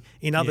subtly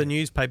in other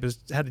newspapers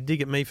had to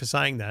dig at me for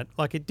saying that,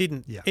 like it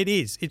didn't. Yeah. It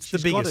is. It's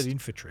She's the biggest. Got it in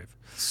for Trev.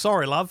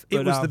 Sorry, love.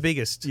 It was the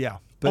biggest. Yeah.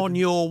 On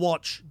your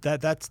watch.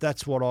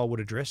 That's what I would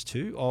address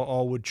to.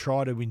 I would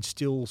try to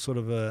instill sort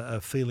of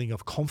a feeling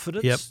of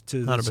confidence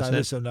to 100%. say,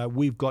 listen,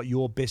 we've got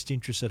your best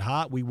interests at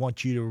heart. We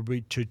want you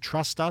to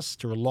trust us,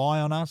 to rely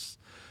on us,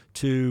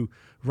 to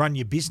run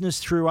your business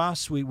through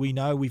us. We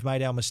know we've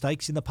made our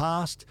mistakes in the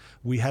past.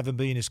 We haven't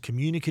been as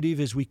communicative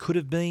as we could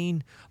have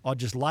been. I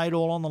just lay it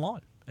all on the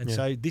line And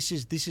so this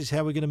is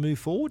how we're going to move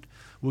forward.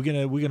 We're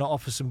going to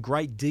offer some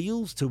great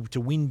deals to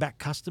win back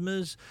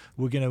customers.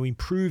 We're going to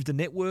improve the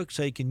network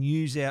so you can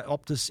use our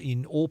Optus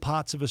in all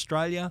parts of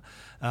Australia.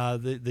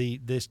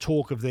 There's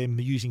talk of them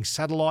using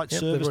satellite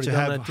service to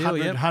have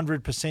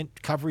 100%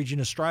 coverage in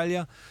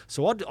Australia.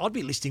 So I'd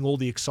be listing all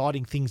the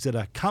exciting things that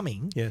are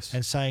coming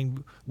and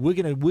saying we're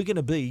going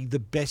to be the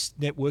best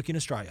network in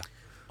Australia.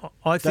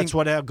 I think that's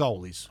what our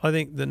goal is. I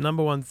think the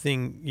number one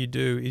thing you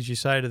do is you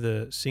say to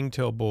the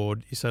Singtel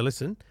board, you say,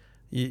 listen,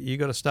 you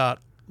got to start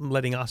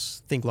letting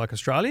us think like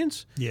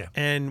Australians. Yeah.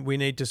 And we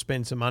need to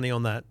spend some money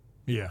on that.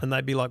 Yeah. And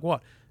they'd be like,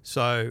 what?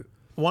 So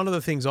one of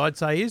the things I'd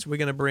say is we're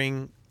going to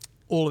bring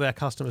all of our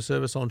customer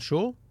service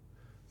onshore,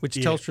 which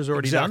Telstra's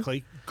already done.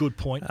 Exactly. Good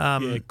point.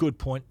 Good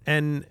point.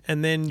 And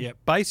then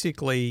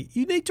basically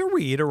you need to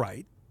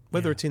reiterate,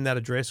 whether it's in that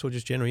address or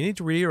just generally, you need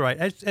to reiterate,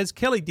 as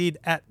Kelly did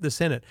at the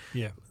Senate.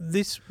 Yeah,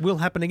 this will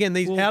happen again.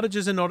 These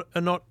outages are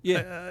not.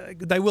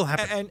 They will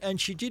happen. And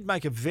she did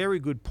make a very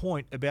good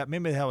point about.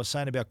 Remember how I was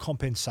saying about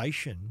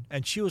compensation,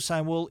 and she was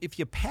saying, well, if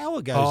your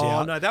power goes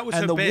out, no, that was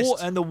and her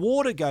best. And the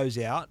water goes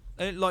out,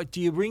 like,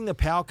 do you ring the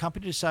power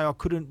company to say I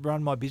couldn't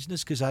run my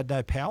business because I had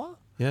no power?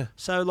 Yeah.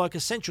 So like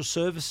essential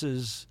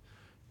services.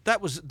 That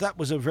was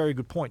a very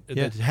good point,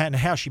 and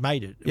how she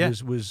made it.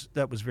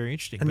 That was very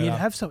interesting. And you'd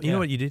have some, you know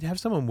what you did have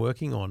someone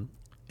working on,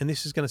 and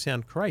this is going to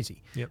sound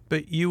crazy,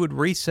 but you would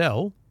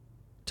resell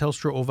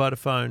Telstra or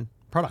Vodafone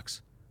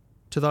products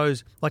to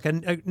those, like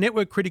a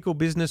network critical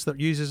business that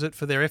uses it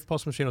for their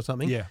FPOS machine or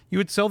something. Yeah. You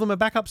would sell them a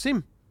backup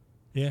SIM.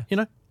 Yeah. You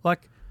know,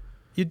 like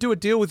you'd do a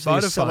deal with so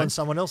Vodafone. You're selling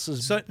someone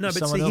else's. So no,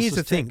 but see, here's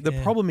the thing: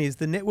 the problem is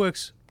the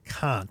networks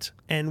can't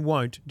and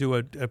won't do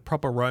a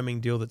proper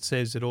roaming deal that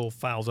says it all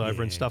fails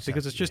over and stuff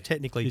because it's just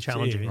technically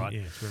challenging, right?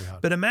 Yeah, it's very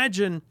hard. But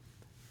imagine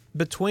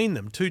between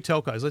them, two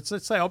telcos, let's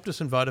say Optus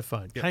and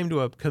Vodafone, came to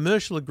a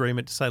commercial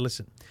agreement to say,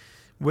 listen,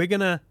 we're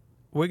gonna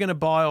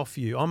buy off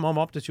you. I'm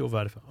Optus, you're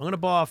Vodafone. I'm gonna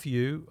buy off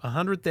you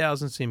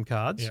 100,000 SIM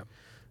cards. Yep.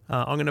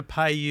 I'm gonna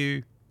pay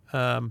you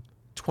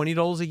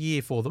 $20 a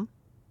year for them,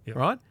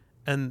 right?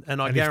 And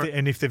I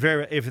guarantee, if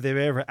they're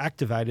ever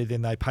activated,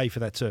 then they pay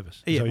for that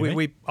service. Yeah,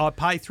 I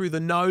pay through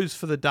the nose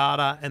for the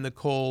data and the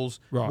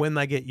calls when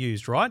they get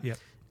used, right? Yep.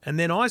 And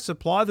then I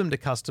supply them to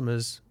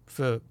customers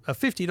for a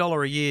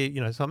 $50 a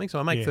year, something. So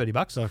I make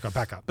 $30. So like a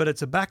backup, but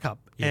it's a backup,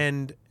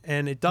 and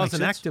it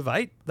doesn't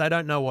activate. They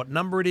don't know what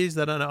number it is.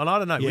 They don't know, and I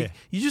don't know. Yeah.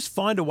 You just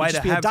find a way to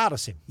have a data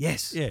SIM.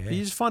 Yes. Yeah.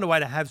 You just find a way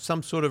to have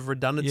some sort of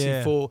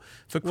redundancy for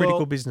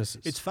critical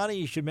businesses. It's funny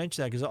you should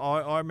mention that because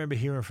I remember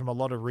hearing from a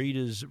lot of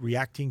readers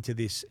reacting to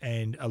this,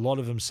 and a lot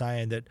of them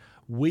saying that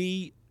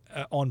we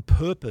on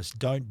purpose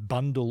don't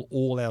bundle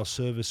all our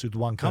service with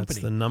one company.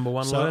 That's the number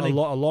one learning. So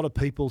a lot of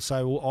people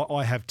say, well,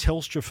 I have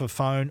Telstra for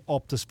phone,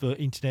 Optus for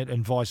internet,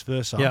 and vice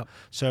versa. Yep.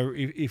 So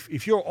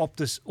if you're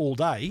Optus all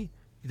day,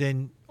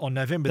 then on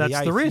November That's the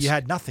 8th, the risk. you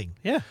had nothing.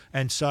 Yeah.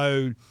 And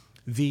so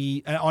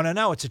and I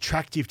know it's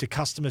attractive to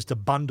customers to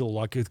bundle,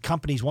 like if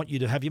companies want you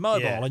to have your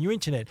mobile and your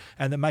internet,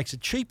 and that makes it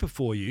cheaper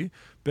for you.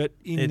 But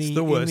in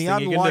the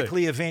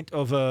unlikely event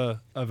of an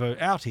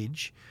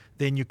outage,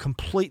 then you're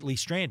completely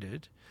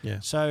stranded. Yeah.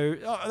 So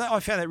I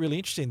found that really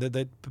interesting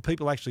that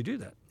people actually do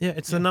that. Yeah,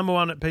 it's the number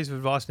one piece of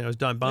advice now is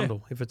don't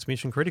bundle if it's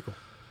mission critical.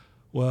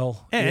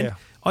 Well, and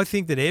I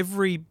think that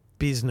every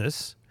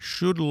business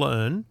should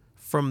learn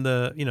from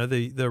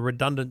the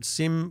redundant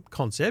SIM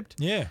concept.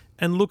 Yeah.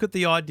 And look at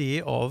the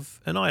idea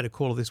of, and I had a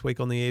caller this week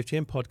on the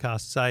EFTM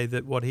podcast say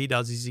that what he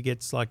does is he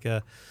gets like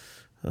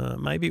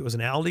maybe it was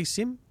an Aldi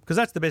SIM, because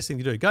that's the best thing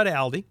to do. Go to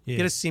Aldi,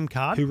 get a SIM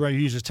card. Who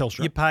uses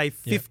Telstra? You pay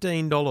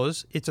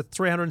 $15. It's a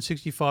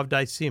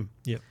 365-day SIM.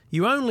 Yep.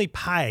 You only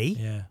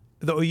pay,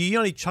 or you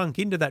only chunk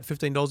into that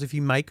 $15 if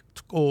you make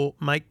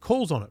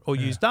calls on it or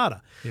use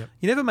data. Yep.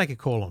 You never make a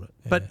call on it,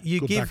 but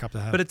you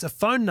but it's a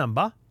phone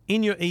number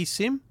in your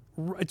eSIM.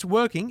 It's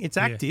working. It's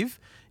active.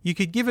 You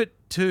could give it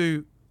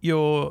to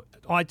your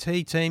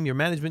IT team, your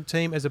management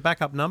team as a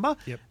backup number,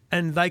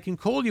 and they can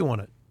call you on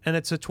it. And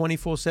it's a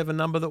 24/7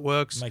 number that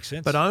works. Makes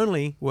sense. But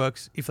only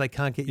works if they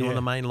can't get you on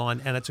the main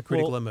line and it's a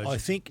critical emergency. I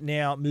think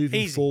now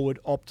moving forward,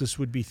 Optus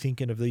would be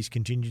thinking of these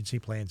contingency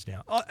plans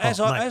now. As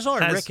I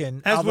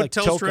reckon, as would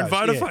Telstra and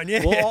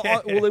Vodafone.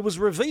 Well, it was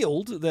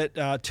revealed that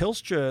the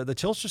Telstra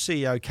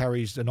CEO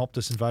carries an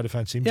Optus and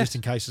Vodafone SIM just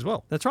in case as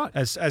well. That's right.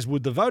 As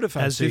would the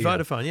Vodafone as CEO. As do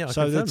Vodafone,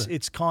 so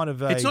it's kind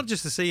of it's not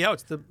just the CEO,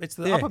 it's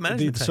the upper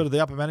management team. Sort of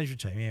the upper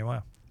management team. Yeah,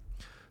 wow.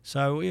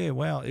 So it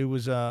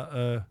was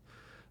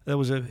there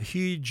was a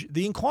huge.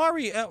 The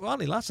inquiry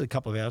only lasted a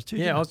couple of hours too.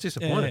 Yeah, I was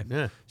disappointed.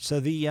 Yeah.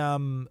 So the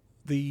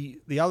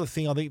other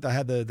thing I think they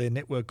had the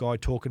network guy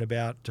talking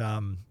about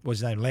was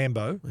his name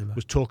Lambo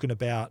was talking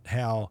about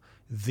how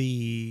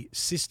the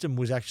system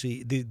was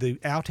actually the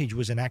outage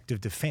was an act of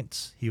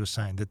defence. He was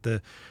saying that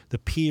the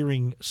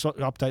peering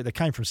update that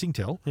came from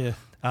Singtel,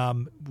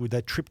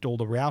 that tripped all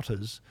the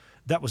routers.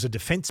 That was a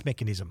defence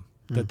mechanism.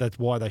 That's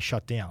why they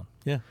shut down.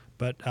 Yeah.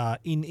 But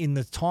in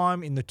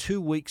the 2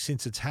 weeks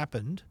since it's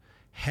happened,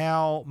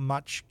 how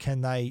much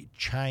can they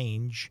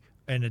change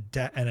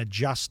and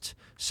adjust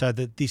so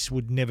that this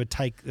would never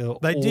take the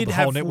They did the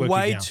whole have network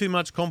way down. too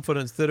much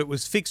confidence that it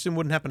was fixed and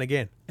wouldn't happen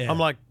again. Yeah. I'm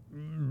like,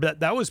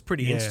 that was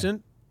pretty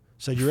instant.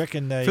 So do you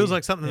reckon they... Feels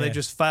like something they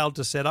just failed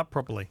to set up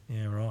properly.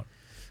 Yeah, right.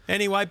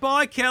 Anyway,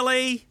 bye,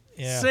 Kelly.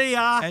 Yeah. See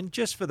ya. And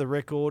just for the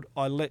record,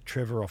 I let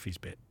Trevor off his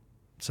bet.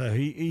 So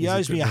he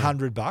owes me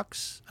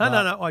 $100.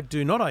 No, I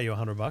do not owe you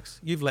 $100.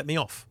 You've let me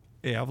off.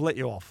 Yeah, I've let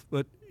you off.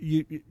 But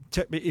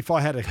if I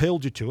had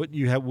held you to it,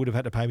 you would have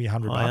had to pay me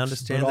 $100. I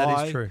understand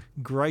that is true.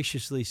 I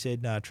graciously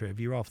said, no,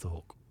 Trev, you're off the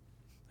hook.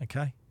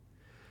 Okay?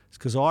 It's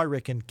because I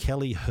reckon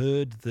Kelly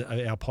heard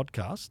our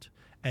podcast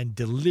and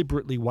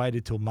deliberately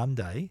waited till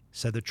Monday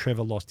so that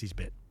Trevor lost his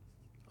bet.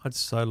 I'd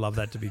so love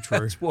that to be true.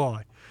 That's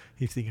why.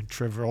 He's thinking,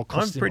 Trevor, I'll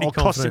cost him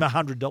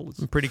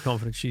 $100. I'm pretty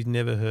confident she's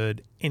never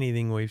heard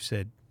anything we've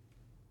said.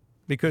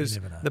 Because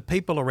the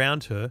people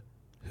around her,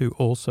 who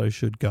also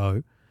should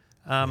go,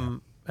 are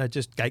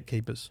just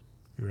gatekeepers.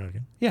 You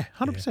reckon? Yeah,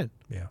 100%.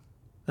 Yeah.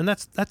 And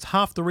that's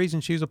half the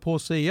reason she was a poor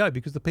CEO,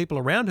 because the people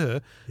around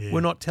her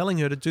were not telling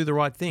her to do the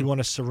right thing. You want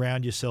to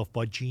surround yourself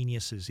by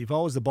geniuses. If I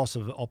was the boss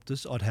of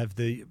Optus, I'd have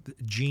the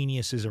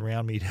geniuses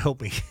around me to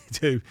help me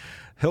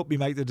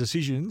make the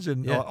decisions.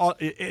 And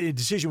a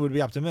decision would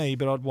be up to me,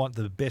 but I'd want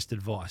the best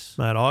advice.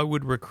 Mate, I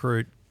would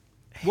recruit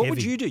What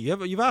would you do?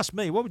 You've asked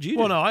me. What would you do?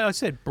 Well, no, I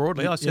said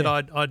broadly. I said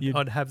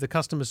I'd have the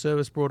customer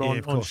service brought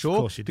on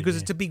shore because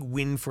it's a big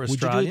win for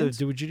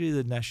Australians. Would you do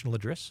the national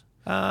address?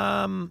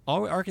 I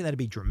reckon that'd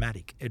be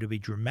dramatic. It would be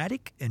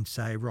dramatic and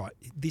say, right,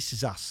 this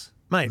is us.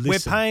 Mate,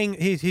 Listen. we're paying.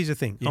 Here's the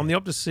thing. I'm the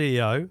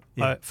Optus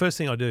CEO. First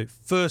thing I do,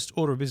 first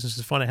order of business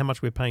is find out how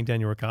much we're paying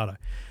Daniel Ricciardo.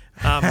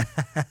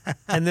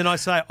 And then I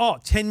say,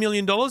 $10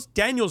 million?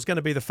 Daniel's going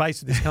to be the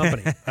face of this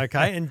company,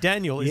 okay? And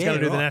Daniel is going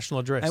to do the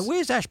national address. And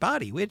where's Ash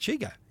Barty? Where'd she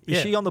go?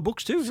 Is she on the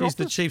books too? She's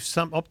the chief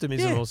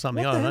optimism or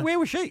something. I don't know. Where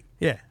was she?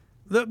 Yeah.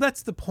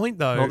 That's the point,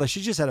 though. Well,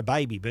 she just had a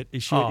baby, but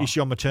is she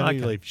on maternity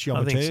leave? Is she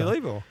on maternity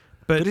leave? Or?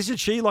 But isn't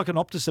she like an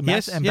Optus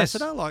ambassador? Yes.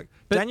 Like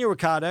Daniel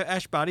Ricciardo,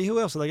 Ash Barty, who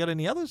else? Have they got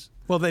any others?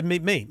 Well, they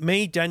meet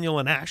me, Daniel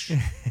and Ash.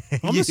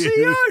 I'm the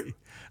CEO.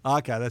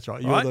 Okay, that's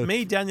right.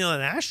 Me, Daniel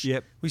and Ash.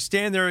 Yep. We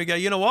stand there and go,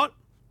 you know what?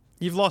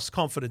 You've lost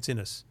confidence in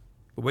us,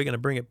 but we're going to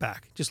bring it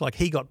back. Just like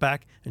he got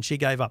back and she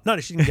gave up. No,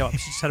 she didn't go up.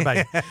 She just had a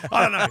baby.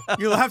 I don't know.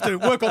 You'll have to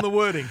work on the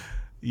wording.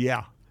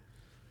 Yeah.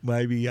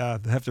 Maybe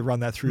have to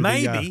run that through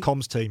the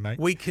comms team, mate.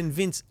 We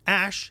convince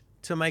Ash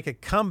to make a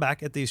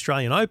comeback at the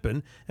Australian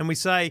Open and we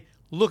say,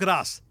 look at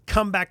us,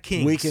 comeback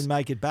kings. We can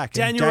make it back.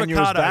 Daniel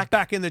Ricciardo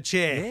back in the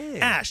chair.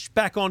 Yeah. Ash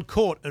back on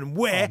court and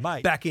we're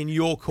back in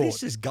your court.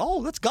 This is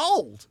gold. That's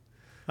gold.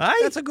 Hey?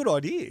 That's a good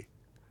idea.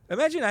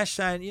 Imagine Ash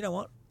saying, you know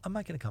what? I'm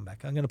making a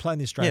comeback. I'm going to play in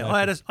the Australian Open. I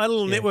had a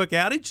little network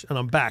outage and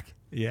I'm back.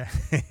 Yeah.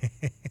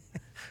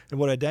 And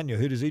what about Daniel?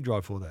 Who does he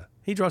drive for there?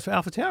 He drives for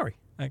AlphaTauri.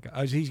 Okay.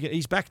 Oh,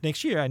 he's back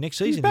next year, next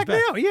season. He's back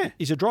now, yeah.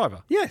 He's a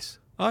driver? Yes.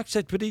 I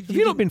said, but have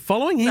you not been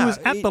following? He was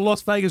at the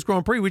Las Vegas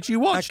Grand Prix, which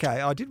you watched.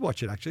 Okay, I did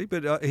watch it actually,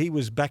 but he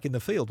was back in the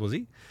field, was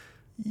he?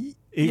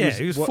 He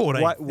was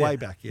 14. Way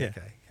back, okay.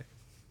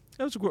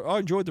 That was I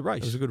enjoyed the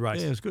race. It was a good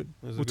race. Yeah, it was good.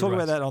 We'll talk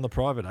about that on the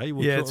private, eh?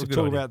 We'll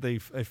talk about the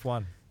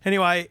F1.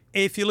 Anyway,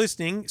 if you're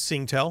listening,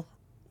 Singtel,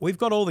 we've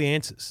got all the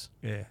answers.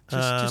 Yeah,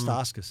 just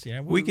ask us.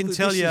 Yeah, we can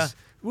tell you.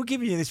 We'll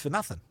give you this for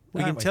nothing.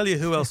 We can tell you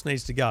who else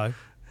needs to go.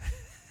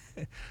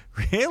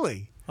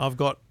 Really? I've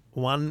got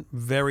one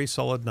very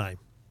solid name.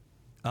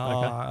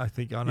 Okay. I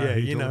think I know. Yeah,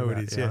 you know who it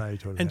is. Yeah. I know who you're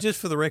talking about. Just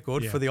for the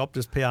record, for the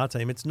Optus PR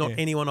team, it's not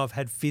anyone I've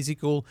had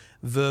physical,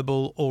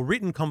 verbal, or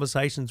written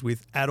conversations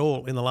with at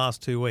all in the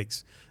last 2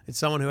 weeks. It's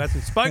someone who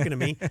hasn't spoken to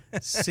me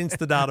since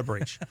the data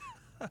breach.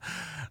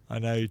 I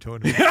know you're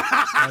talking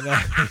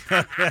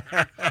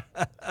about.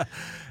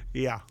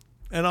 Yeah.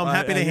 And I'm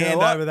happy to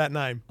hand over that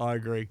name. I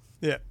agree.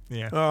 Yeah.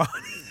 Yeah. All right.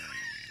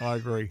 I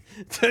agree.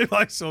 Two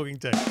Blokes Talking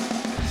Tech.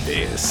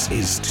 This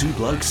is Two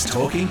Blokes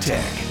Talking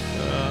Tech.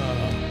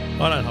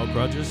 I don't hold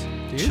grudges. Do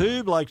you?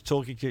 Two Blokes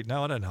Talking Tech.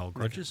 No, I don't hold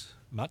grudges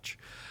much.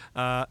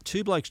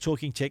 Two Blokes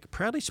Talking Tech,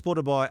 proudly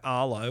supported by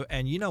Arlo.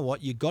 And you know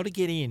what? You've got to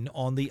get in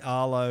on the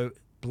Arlo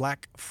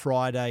Black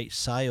Friday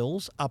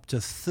sales, up to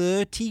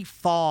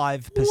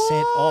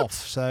 35% off.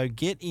 So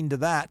get into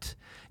that.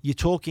 You're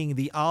talking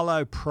the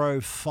Arlo Pro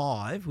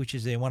 5, which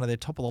is one of their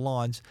top of the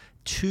lines,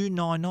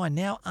 $299,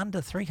 now under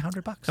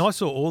 $300. Now, I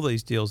saw all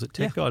these deals at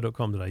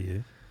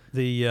techguy.com.au.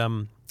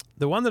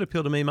 The one that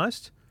appealed to me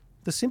most,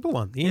 the simple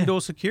one, the indoor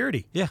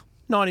security. Yeah.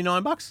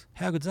 $99.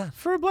 How good's that?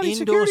 For a bloody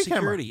indoor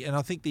security camera. And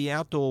I think the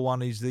outdoor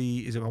one is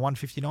it a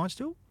 $159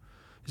 still?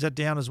 Is that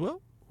down as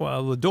well?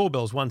 Well, the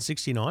doorbell's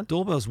 $169.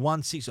 Doorbell's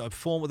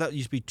 $169. That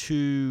used to be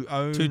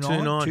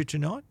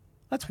 $229.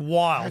 That's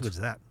wild. How good's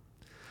that?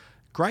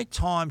 Great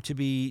time to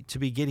be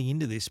getting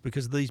into this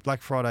because these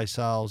Black Friday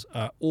sales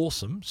are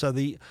awesome. So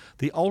the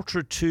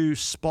Ultra 2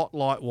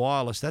 Spotlight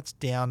Wireless, that's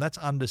down. That's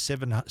under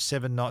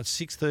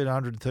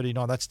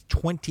 $639. That's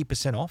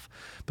 20% off.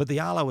 But the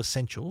Arlo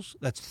Essentials,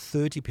 that's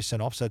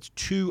 30% off. So it's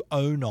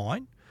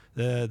 $209.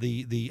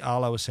 the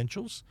Arlo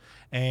Essentials.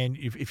 And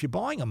if you're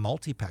buying a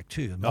multi-pack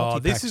too,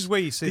 this is where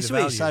you see this is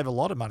where you save a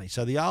lot of money.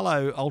 So the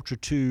Arlo Ultra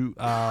 2,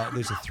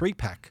 there's a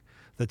 3-pack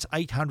that's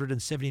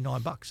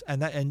 $879,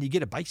 and you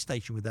get a base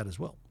station with that as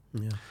well.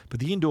 Yeah. But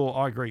the indoor,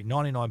 I agree,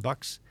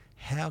 $99.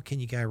 How can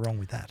you go wrong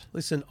with that?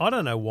 Listen, I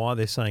don't know why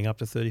they're saying up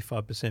to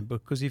 35%,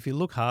 because if you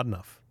look hard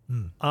enough,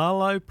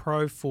 Arlo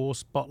Pro 4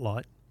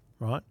 Spotlight,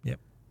 right? Yep.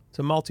 It's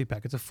a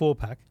multi-pack. It's a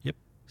 4-pack. Yep.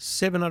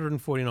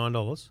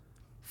 $749,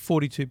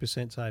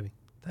 42% saving.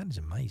 That is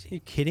amazing. Are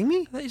you kidding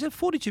me? Is it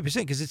 42%?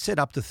 Because it said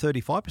up to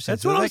 35%.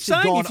 That's what I'm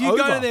saying. If you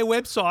go to their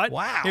website,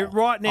 it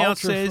right now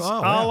says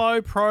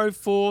Arlo Pro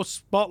 4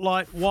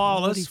 Spotlight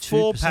Wireless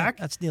 4-pack.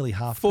 That's nearly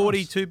half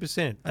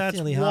 42%. That's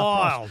nearly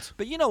wild. Half price.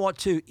 But you know what,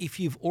 too? If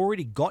you've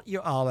already got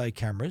your Arlo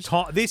cameras,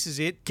 this is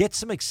it. Get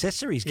some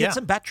accessories. Get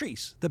some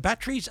batteries. The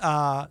batteries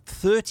are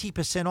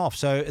 30% off.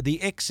 So the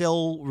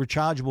XL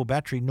rechargeable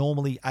battery,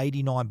 normally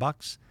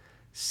 $89.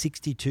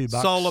 $62.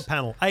 Solar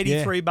panel,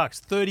 $83,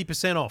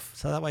 30% off.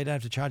 So that way you don't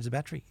have to charge the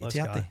battery. It's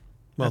out there.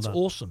 Well That's done.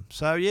 awesome.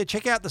 So,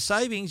 check out the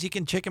savings. You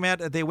can check them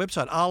out at their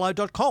website,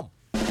 arlo.com.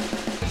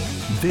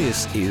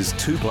 This is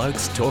Two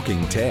Blokes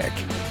Talking Tech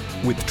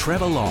with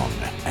Trevor Long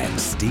and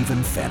Stephen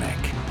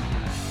Fennick.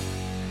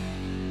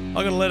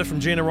 I got a letter from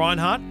Gina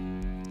Reinhardt.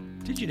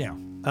 Did you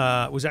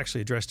now? It was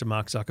actually addressed to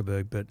Mark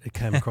Zuckerberg, but it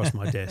came across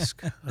my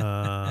desk.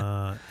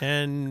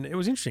 And it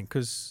was interesting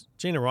because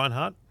Gina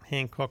Reinhardt,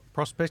 Hancock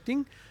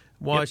Prospecting.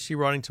 Why is she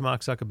writing to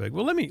Mark Zuckerberg?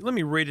 Well, let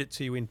me read it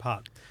to you in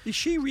part. Is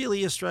she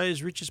really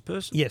Australia's richest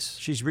person? Yes.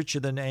 She's richer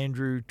than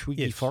Andrew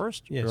Twiggy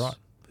Forrest? Yes. Right.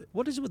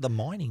 What is it with the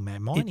mining,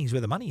 man? Mining's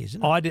where the money is,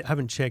 isn't it? I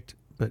haven't checked,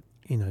 but,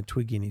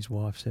 Twiggy and his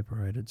wife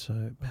separated,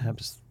 so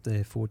perhaps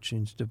their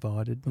fortunes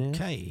divided now.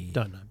 Okay.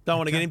 Don't know. Don't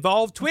want to get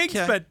involved, Twigs,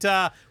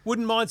 but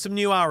wouldn't mind some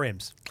new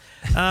RMs.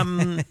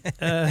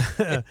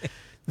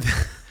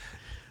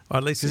 Or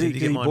at least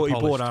he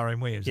bought RM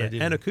Williams. Yeah,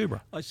 and a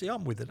Cubra. I see.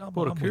 I'm with it.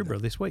 Bought a Cubra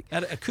this week.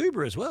 And a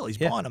Cubra as well. He's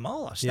buying them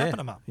all. Snapping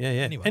them up.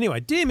 Yeah. Anyway,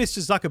 dear Mr.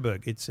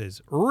 Zuckerberg, it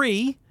says,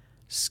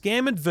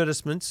 scam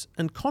advertisements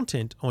and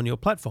content on your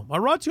platform. I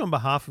write to you on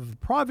behalf of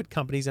private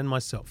companies and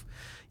myself.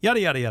 Yada,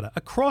 yada, yada.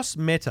 Across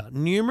Meta,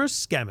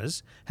 numerous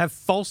scammers have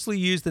falsely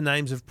used the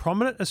names of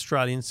prominent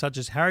Australians such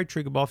as Harry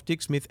Triguboff,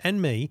 Dick Smith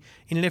and me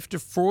in an effort to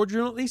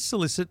fraudulently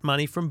solicit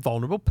money from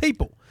vulnerable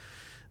people.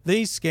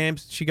 These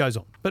scams, she goes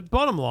on. But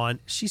bottom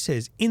line, she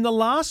says, in the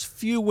last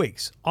few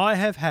weeks, I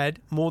have had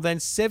more than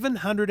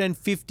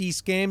 750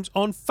 scams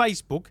on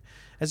Facebook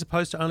as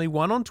opposed to only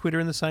one on Twitter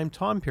in the same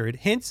time period.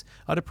 Hence,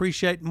 I'd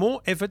appreciate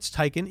more efforts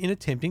taken in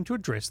attempting to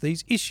address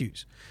these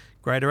issues.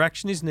 Greater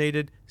action is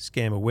needed.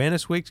 Scam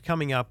Awareness Week's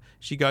coming up.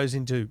 She goes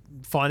into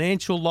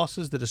financial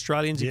losses that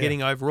Australians are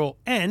getting overall.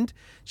 And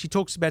she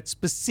talks about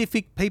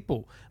specific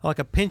people, like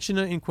a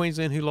pensioner in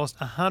Queensland who lost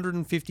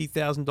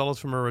 $150,000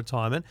 from her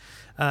retirement,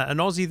 an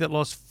Aussie that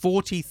lost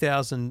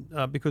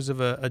 $40,000 because of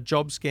a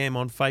job scam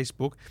on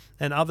Facebook,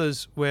 and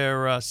others where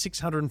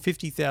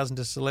 $650,000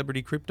 to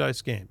celebrity crypto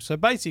scams. So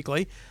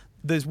basically,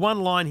 there's one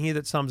line here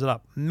that sums it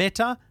up.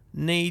 Meta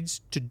needs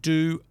to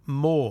do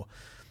more.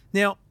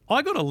 Now,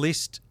 I got a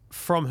list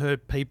from her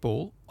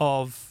people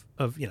of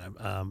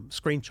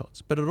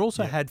screenshots, but it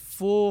also had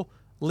 4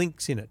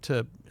 links in it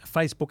to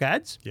Facebook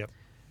ads. Yep.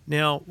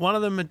 Now, one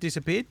of them had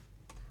disappeared.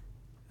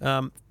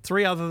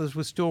 3 others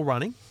were still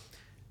running.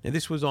 Now,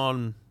 this was on,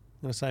 I'm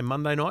going to say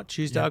Monday night,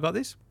 Tuesday I got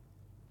this.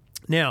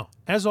 Now,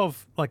 as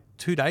of like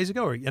 2 days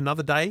ago or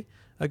another day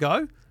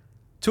ago,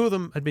 2 of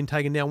them had been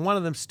taken down. One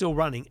of them still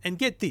running. And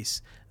get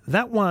this,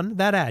 that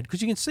ad,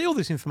 because you can see all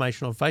this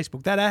information on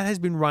Facebook, that ad has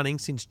been running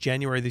since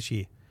January this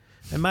year.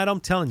 And, mate, I'm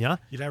telling you,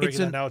 you don't reckon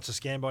they know it's a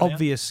scam by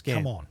obvious now? scam.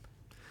 Come on.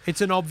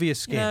 It's an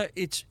obvious scam.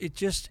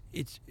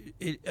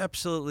 It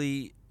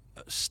absolutely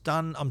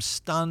I'm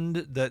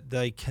stunned that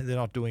they're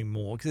not doing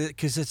more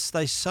because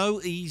they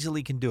so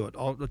easily can do it.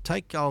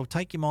 I'll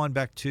take your mind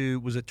back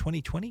to, was it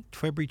 2020,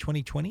 February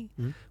 2020,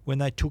 when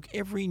they took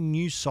every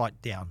news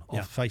site down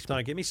off Facebook.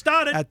 Don't get me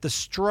started. At the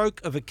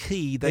stroke of a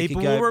key,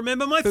 people will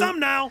remember my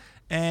thumbnail.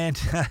 And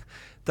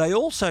they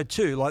also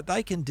too, like,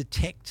 they can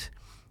detect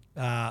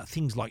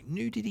things like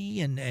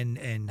nudity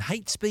and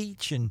hate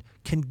speech and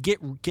can get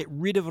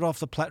rid of it off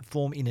the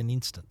platform in an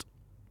instant.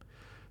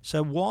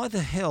 So why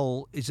the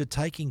hell is it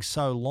taking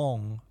so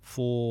long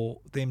for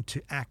them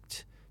to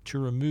act to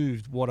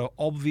remove what are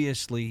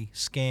obviously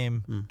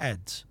scam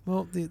ads?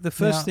 Well, the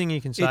first thing you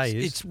can say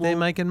is they're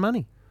making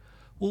money.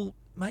 Well,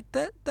 mate,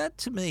 that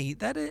to me,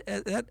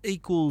 that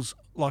equals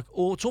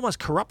it's almost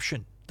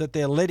corruption. That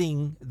they're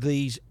letting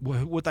these,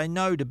 what they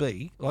know to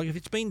be, like if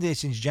it's been there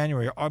since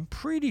January, I'm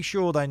pretty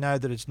sure they know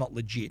that it's not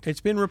legit.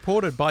 It's been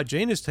reported by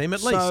Gina's team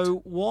at least.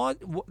 So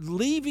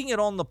leaving it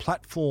on the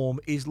platform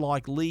is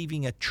like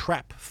leaving a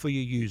trap for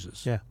your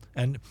users. Yeah.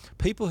 And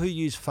people who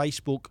use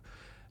Facebook,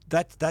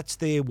 that's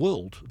their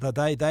world.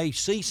 They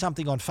see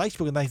something on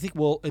Facebook and they think,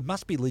 well, it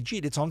must be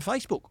legit. It's on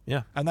Facebook.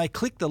 Yeah. And they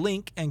click the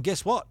link and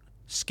guess what?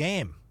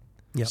 Scam.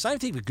 Yep. Same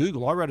thing with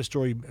Google. I wrote a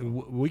story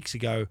weeks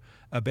ago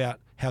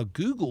about how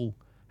Google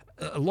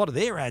a lot of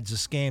their ads are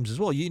scams as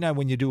well. You know,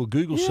 when you do a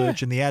Google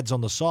search and the ads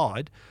on the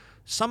side,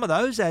 some of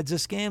those ads are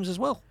scams as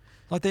well.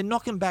 Like they're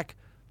knocking back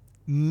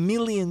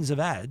millions of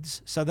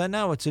ads, so they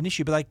know it's an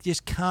issue, but they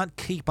just can't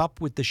keep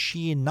up with the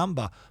sheer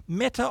number.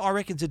 Meta, I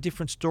reckon, is a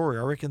different story.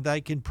 I reckon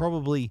they can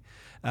probably,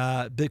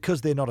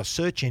 because they're not a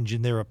search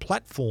engine, they're a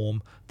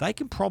platform, they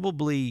can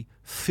probably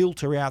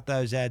filter out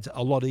those ads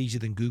a lot easier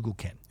than Google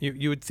can.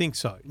 You would think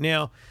so.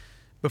 Now,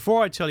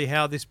 before I tell you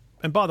how this,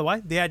 and by the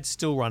way, the ad's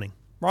still running.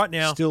 Right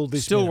now, still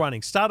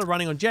running. Started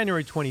running on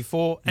January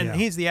 24, and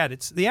here's the ad.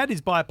 The ad is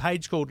by a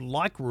page called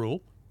Like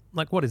Rule.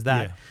 Like, what is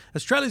that? Yeah.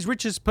 Australia's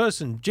richest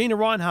person, Gina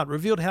Reinhardt,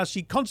 revealed how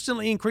she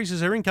constantly increases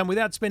her income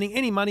without spending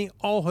any money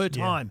all her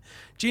time.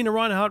 Yeah. Gina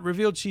Reinhardt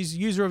revealed she's a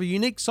user of a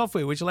unique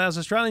software which allows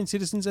Australian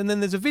citizens, and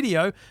then there's a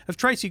video of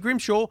Tracy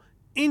Grimshaw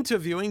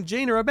interviewing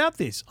Gina about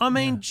this. I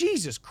mean,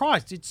 Jesus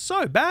Christ, it's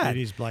so bad.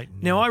 It is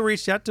blatant. Now, I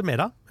reached out to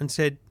Meta and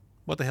said,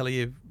 what the hell are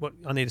you?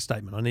 I need a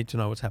statement. I need to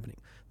know what's happening.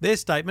 Their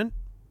statement,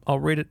 I'll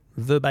read it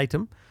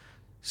verbatim.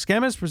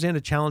 Scammers present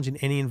a challenge in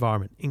any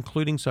environment,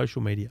 including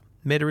social media.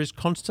 Meta is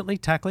constantly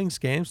tackling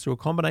scams through a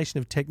combination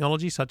of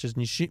technology such as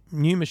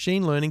new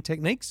machine learning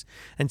techniques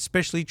and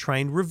specially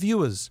trained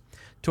reviewers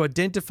to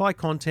identify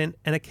content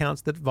and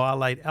accounts that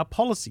violate our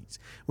policies.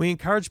 We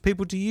encourage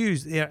people to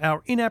use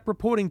our in-app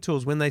reporting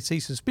tools when they see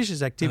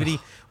suspicious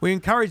activity. We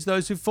encourage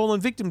those who've fallen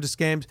victim to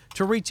scams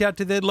to reach out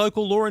to their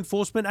local law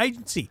enforcement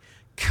agency.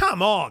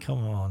 Come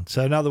on.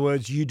 So in other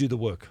words, you do the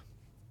work.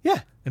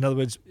 Yeah. In other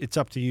words, it's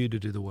up to you to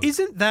do the work.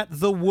 Isn't that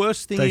the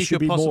worst thing you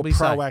could possibly say?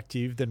 They should be more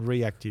proactive than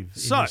reactive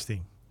in this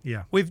thing.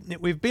 Yeah. We've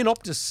been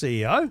Optus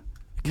CEO.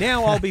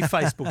 Now I'll be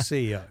Facebook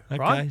CEO,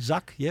 right? Okay,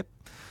 Zuck, yep.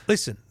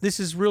 Listen,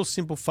 this is real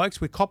simple, folks.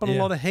 We're copping a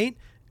lot of heat.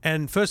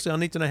 And firstly, I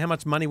need to know how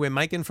much money we're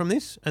making from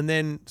this, and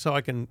then so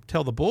I can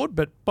tell the board.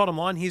 But bottom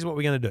line, here's what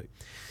we're going to do.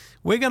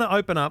 We're going to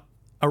open up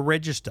a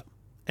register.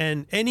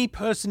 And any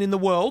person in the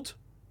world,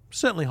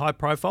 certainly high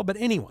profile, but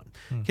anyone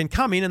can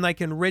come in and they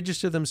can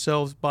register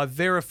themselves by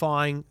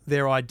verifying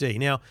their ID.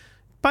 Now,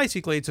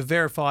 basically, it's a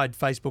verified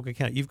Facebook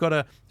account. You've got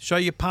to show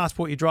your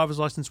passport, your driver's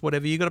license,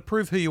 whatever. You've got to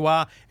prove who you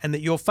are and that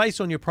your face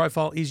on your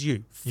profile is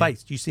you.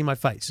 Face. You see my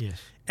face. Yes.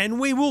 And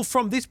we will,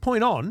 from this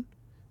point on,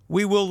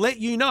 we will let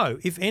you know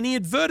if any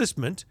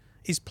advertisement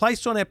is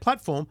placed on our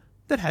platform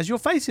that has your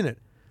face in it.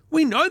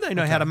 We know they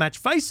know how to match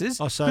faces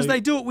because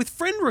they do it with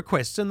friend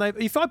requests. And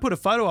if I put a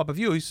photo up of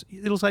you,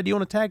 it'll say, do you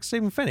want to tag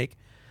Stephen Fennick?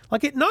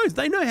 Like it knows,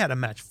 they know how to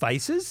match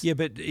faces. Yeah,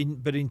 but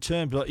in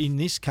terms, in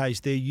this case,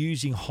 they're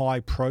using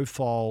high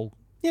profile.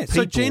 Yeah, people.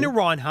 So Gina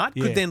Reinhardt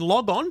could then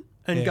log on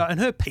and go,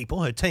 and her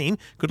team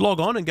could log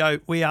on and go,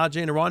 we are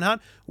Gina Reinhardt.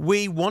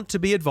 We want to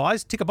be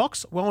advised, tick a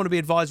box. We want to be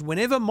advised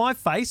whenever my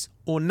face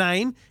or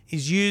name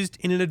is used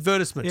in an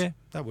advertisement. Yeah,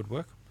 that would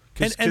work.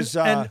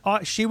 And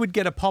she would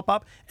get a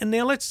pop-up. And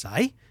now let's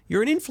say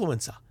you're an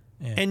influencer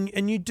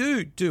and you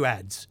do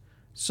ads.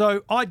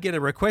 So I'd get a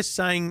request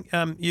saying,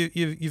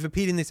 you've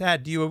appeared in this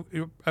ad. Do you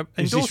endorse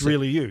Is this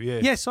really you? Yeah.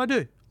 Yes, I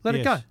do. Let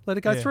it go. Let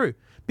it go through.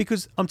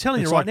 Because I'm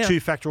telling you right now,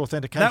 two-factor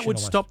authentication. That would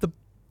stop the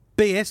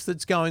BS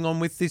that's going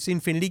on with this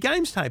Infinity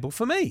Games table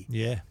for me.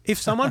 Yeah.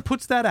 If someone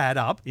puts that ad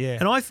up,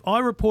 and I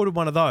reported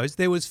one of those,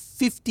 there was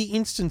 50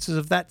 instances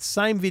of that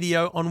same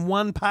video on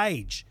one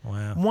page.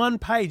 Wow. One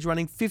page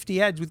running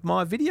 50 ads with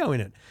my video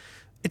in it.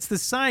 It's the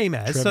same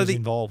as Trevor's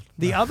involved.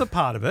 The other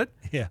part of it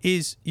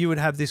is you would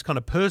have this kind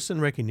of person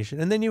recognition,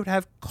 and then you would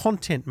have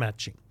content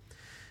matching.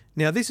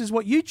 Now, this is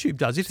what YouTube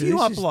does. If you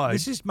upload...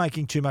 This is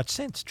making too much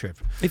sense,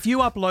 Trev. If you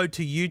upload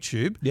to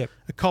YouTube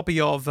a copy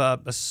of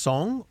a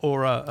song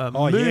or a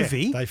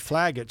movie... they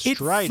flag it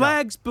straight up. It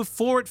flags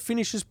before it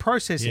finishes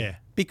processing. Yeah.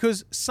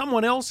 Because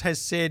someone else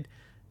has said...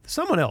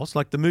 Someone else,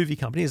 like the movie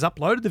company, has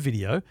uploaded the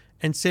video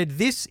and said,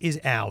 this is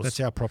ours. That's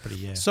our property,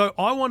 yeah. So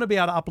I want to be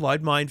able to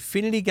upload my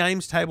Infinity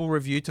Games table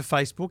review to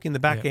Facebook in the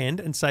back end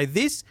and say,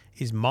 this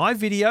is my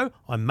video.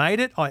 I made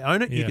it. I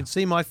own it. You can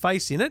see my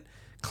face in it.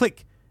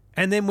 Click.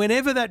 And then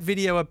whenever that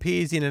video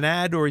appears in an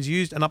ad or is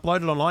used and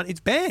uploaded online, it's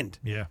banned.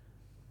 Yeah.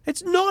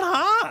 It's not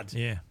hard.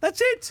 Yeah.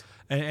 That's it.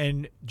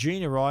 And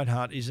Gina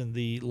Reinhardt isn't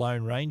the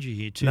Lone Ranger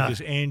here too,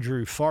 because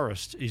Andrew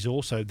Forrest is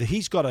also...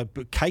 He's got a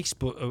case...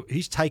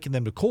 He's taken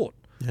them to court.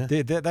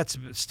 Yeah. That's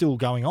still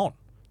going on.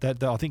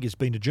 That I think it's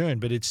been adjourned,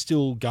 but it's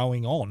still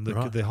going on.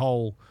 The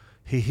whole...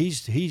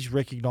 He's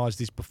recognised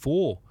this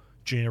before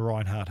Gina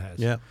Reinhardt has.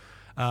 Yeah.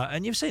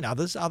 And you've seen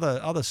other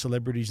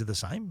celebrities are the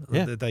same.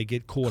 Yeah. They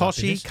get caught up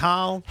in this.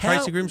 Carl,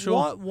 Tracy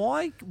Grimshaw.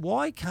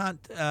 Why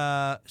can't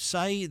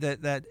say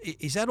that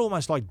is that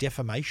almost like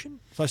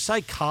defamation? So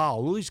say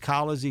Carl, we'll use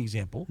Carl as the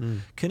example.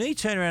 Can he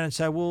turn around and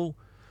say, well,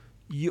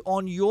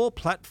 on your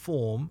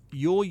platform,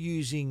 you're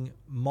using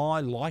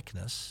my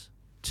likeness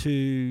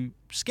to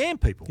scam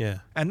people. Yeah.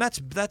 And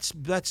that's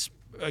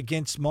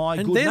against my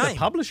good name. And they're the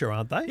publisher,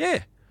 aren't they?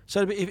 Yeah.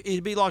 So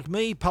it'd be like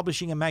me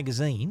publishing a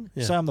magazine,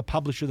 say I'm the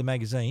publisher of the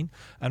magazine,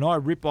 and I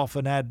rip off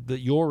an ad that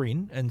you're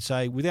in and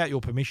say, without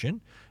your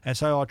permission, and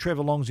say,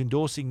 Trevor Long's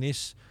endorsing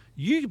this,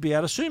 you could be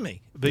able to sue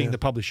me, being the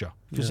publisher.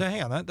 Because say,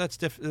 hang on,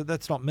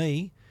 that's not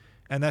me,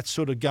 and that's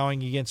sort of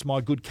going against my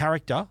good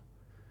character,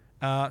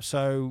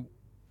 So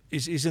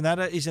isn't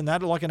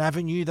that like an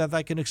avenue that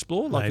they can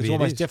explore? Like Maybe it's it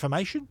almost is.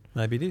 defamation?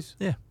 Maybe it is.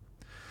 Yeah.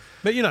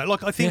 But,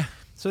 I think... Yeah.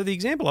 So the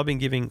example I've been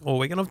giving all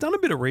week, and I've done a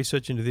bit of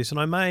research into this, and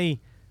I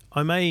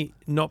may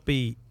not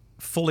be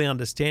fully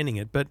understanding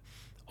it, but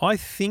I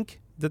think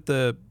that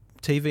the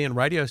TV and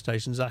radio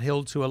stations are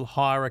held to a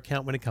higher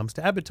account when it comes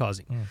to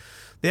advertising.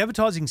 The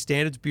Advertising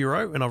Standards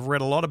Bureau, and I've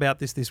read a lot about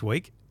this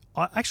week,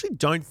 I actually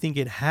don't think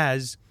it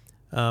has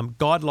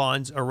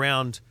guidelines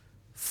around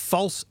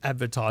false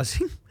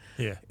advertising.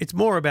 Yeah. It's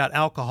more about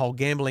alcohol,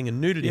 gambling,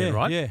 and nudity,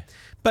 right? Yeah.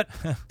 But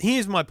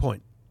here's my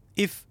point.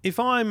 If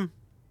I'm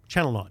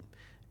Channel 9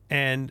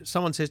 and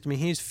someone says to me,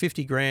 here's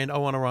 50 grand, I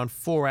want to run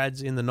 4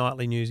 ads in the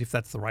nightly news, if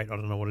that's the rate, I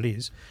don't know what it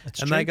is. That's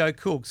and true. they go,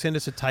 cool, send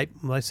us a tape.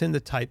 And they send the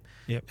tape.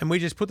 Yep. And we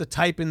just put the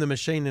tape in the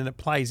machine and it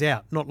plays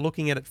out, not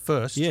looking at it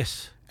first.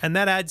 Yes. And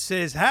that ad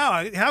says,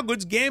 how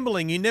good's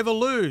gambling? You never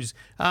lose.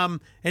 And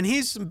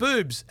here's some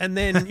boobs. And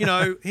then,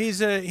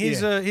 here's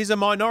a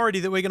minority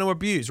that we're going to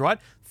abuse, right?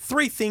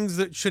 3 things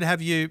that should have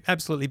you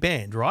absolutely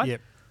banned, right?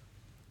 Yep.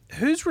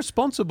 Who's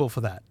responsible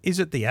for that? Is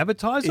it the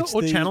advertiser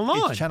or Channel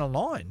 9? It's Channel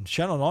 9.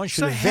 Channel 9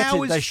 should have vetted. So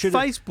how is they should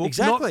Facebook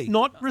exactly.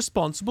 not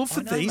responsible for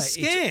these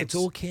scams? It's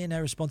all care,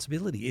 no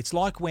responsibility. It's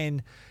like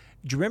when...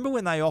 Do you remember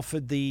when they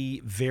offered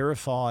the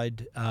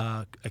verified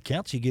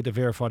accounts? You get a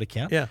verified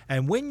account. Yeah.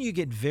 And when you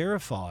get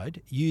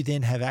verified, you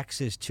then have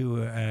access to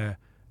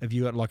have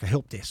you got like a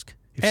help desk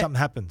if something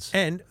happens.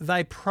 And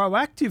they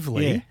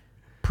proactively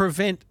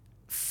prevent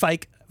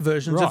fake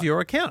versions of your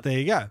account. There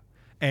you go.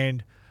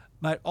 And...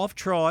 Mate, I've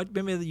tried.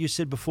 Remember that you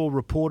said before,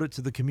 report it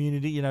to the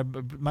community.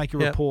 Make a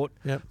report.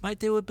 Yep. Mate,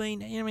 there have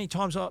been how many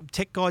times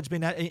Tech Guide's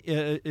been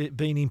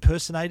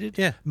impersonated.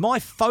 Yeah. My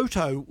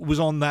photo was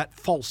on that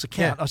false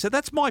account. Yeah. I said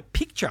that's my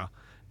picture,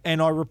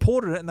 and I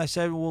reported it, and they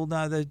said, well,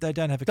 no, they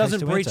don't have a Doesn't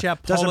case to breach answer. our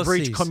Doesn't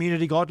policies. breach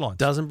community guidelines.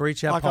 Doesn't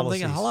breach our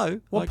policies. I'm thinking,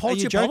 hello. What's are you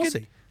your joking?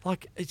 policy?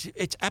 Like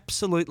it's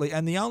absolutely,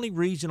 and the only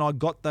reason I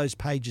got those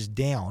pages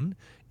down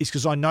is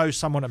because I know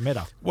someone at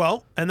Meta.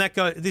 Well, and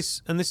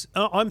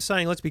I'm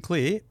saying, let's be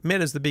clear,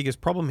 Meta's the biggest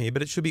problem here,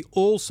 but it should be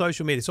all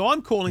social media. So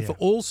I'm calling for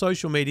all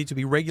social media to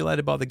be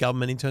regulated by the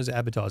government in terms of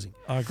advertising.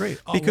 I agree.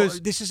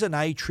 Because this is an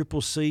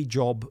ACCC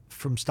job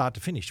from start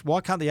to finish.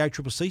 Why can't the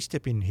ACCC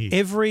step in here?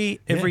 Every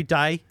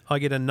day I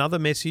get another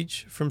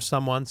message from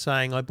someone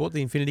saying, I bought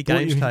the Infinity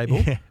Games table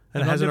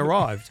and it hasn't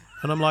arrived.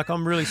 And I'm like,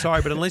 I'm really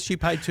sorry, but unless you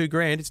pay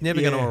 $2,000, it's never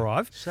going to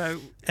arrive.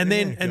 So, and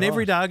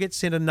every day I get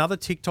sent another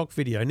TikTok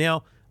video.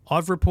 Now,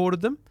 I've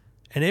reported them,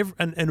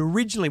 and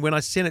originally when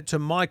I sent it to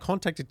my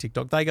contact at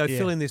TikTok, they go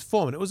fill in this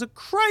form, and it was a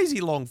crazy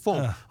long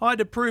form. I had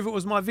to prove it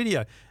was my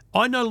video.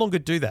 I no longer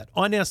do that.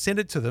 I now send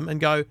it to them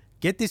and go,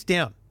 get this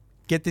down,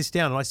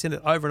 and I send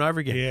it over and over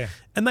again. Yeah.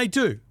 And they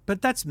do,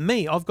 but that's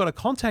me. I've got a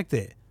contact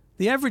there.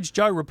 The average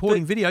Joe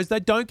reporting videos,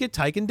 they don't get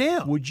taken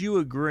down. Would you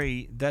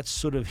agree that's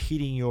sort of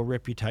hitting your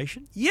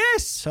reputation?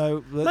 Yes.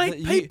 So, Mate,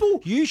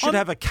 you should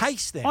have a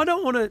case then. I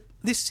don't want to.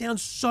 This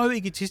sounds so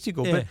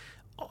egotistical, but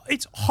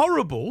it's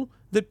horrible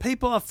that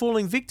people are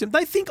falling victim.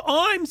 They think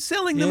I'm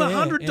selling them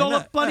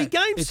 $100 bloody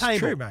games table. It's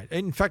true, mate.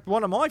 In fact,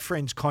 one of my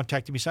friends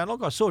contacted me saying,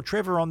 look, I saw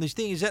Trevor on this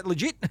thing. Is that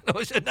legit?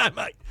 I said, no,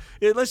 mate.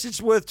 Unless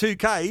it's worth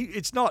 $2,000,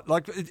 it's not.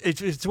 Like,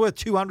 it's worth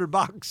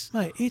 $200.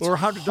 Mate, it's or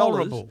 $100.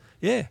 horrible.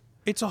 Yeah.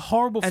 It's a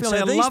horrible And feeling.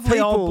 so A these lovely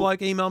old people- bloke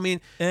emailed me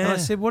and I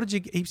said, what did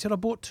you... He said, I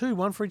bought 2,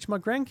 one for each of my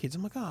grandkids.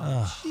 I'm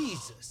like,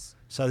 Jesus.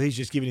 So he's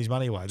just giving his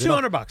money away. They're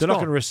 $200. They're not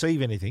going to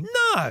receive anything.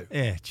 No.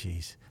 Yeah,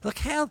 jeez. Look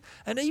how,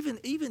 and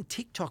even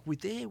TikTok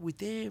with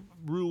their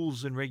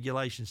rules and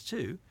regulations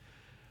too.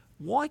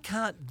 Why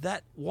can't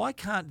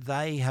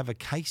they have a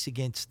case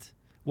against?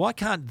 Why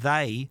can't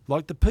they,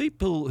 like the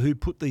people who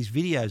put these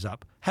videos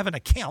up, have an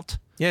account?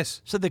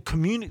 Yes. So they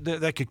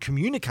could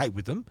communicate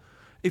with them.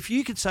 If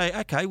you could say,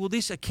 okay, well,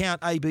 this account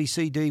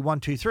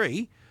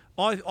ABCD123,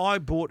 I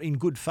bought in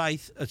good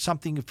faith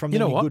something from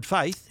them in good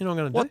faith. You know what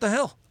I'm going to do? What the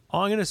hell?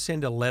 I'm going to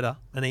send a letter,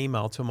 an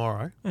email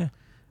tomorrow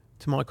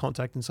to my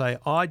contact and say,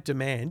 I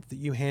demand that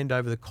you hand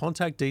over the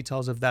contact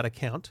details of that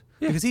account.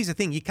 Yeah. Because here's the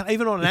thing, you can't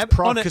even on an ad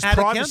account. Because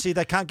privacy,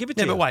 they can't give it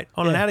to you. But wait,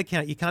 on an ad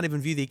account, you can't even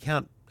view the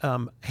account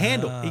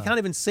handle. You can't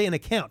even see an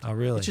account. Oh,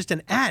 really? It's just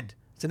an ad.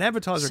 It's an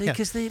advertiser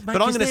account.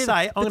 But I'm going to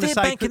say, they're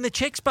banking the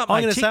checks, but mate,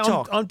 I'm going to say,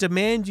 TikTok. I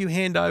demand you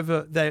hand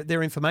over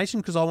their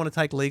information because I want to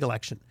take legal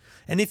action.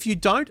 And if you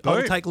don't,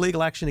 I will take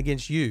legal action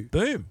against you.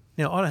 Boom.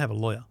 Now, I don't have a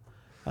lawyer.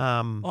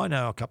 I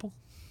know a couple.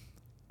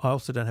 I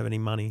also don't have any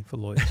money for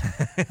lawyers.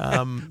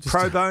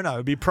 Pro bono.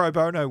 It'd be pro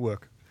bono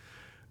work.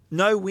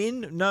 No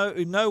win,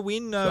 no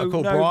win, no... So I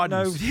call no,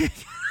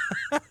 Bridens.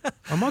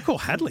 I might call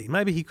Hadley.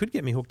 Maybe he could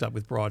get me hooked up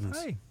with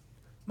Bridens. Hey,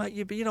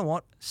 mate, but you know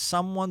what?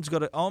 Someone's got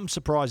to... I'm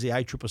surprised the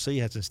ACCC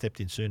hasn't stepped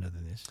in sooner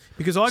than this.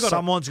 Because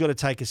someone's got to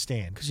take a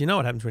stand. Because you know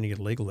what happens when you get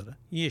a legal letter?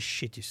 You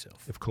shit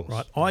yourself. Of course.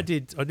 Right? Yeah. I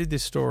did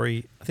this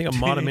story. I think I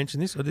might have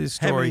mentioned this. I did this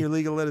story. How many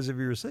legal letters have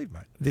you received,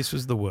 mate? This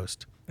was the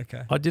worst.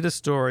 Okay. I did a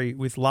story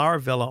with Lara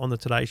Vella on the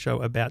Today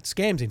Show about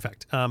scams, in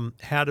fact.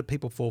 How do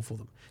people fall for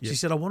them? Yep. She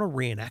said, I want to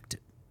reenact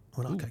it.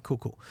 I went, okay,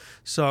 cool.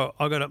 So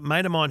I got a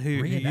mate of mine who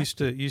used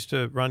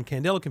to run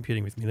Candela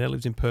Computing with me. Now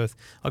lives in Perth.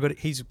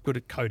 He's good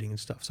at coding and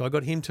stuff. So I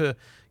got him to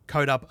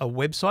code up a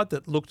website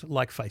that looked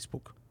like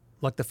Facebook,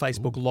 like the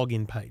Facebook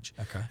login page.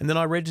 Okay. And then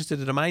I registered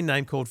a domain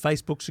name called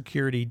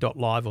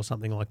facebooksecurity.live or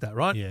something like that,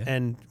 right? Yeah.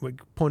 And we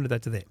pointed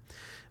that to there.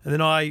 And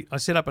then I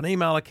set up an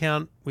email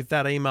account with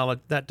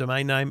that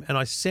domain name, and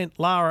I sent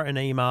Lara an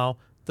email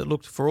that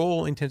looked for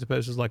all intents and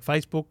purposes like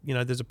Facebook. You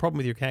know, there's a problem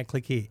with your account.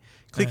 Click here.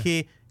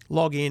 Here.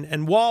 Log in.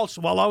 And while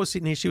I was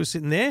sitting here, she was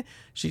sitting there.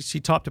 She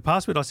typed a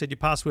password. I said, your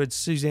password's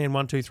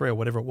Suzanne123 or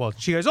whatever it was.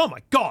 She goes, oh my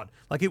God.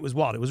 Like, it was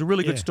wild. It was a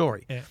really good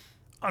story. Yeah.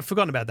 I'd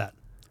forgotten about that.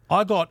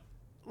 I got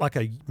like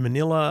a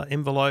manila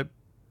envelope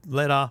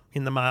letter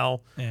in the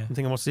mail. Yeah. I'm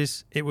thinking, what's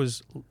this? It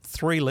was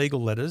 3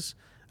 legal letters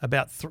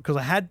about because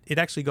it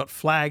actually got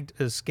flagged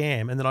as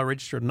scam, and then I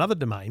registered another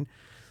domain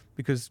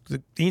because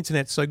the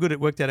internet's so good it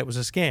worked out it was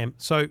a scam.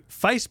 So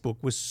Facebook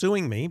was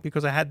suing me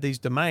because I had these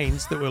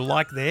domains that were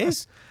like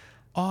theirs.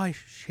 I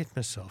shit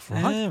myself,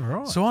 right? Yeah,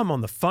 right. So I'm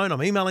on the phone,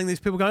 I'm emailing these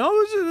people going,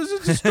 is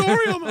it a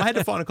story? I had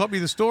to find a copy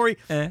of the story.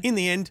 In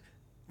the end,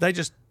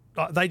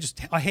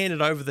 I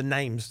handed over the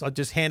names. I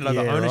just handed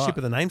over ownership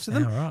of the names to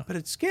them. Yeah, right. But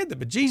it scared the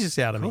bejesus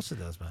out of me. Of course it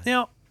does, mate.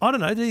 Now, I don't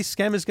know. Are these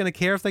scammers going to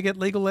care if they get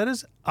legal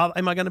letters?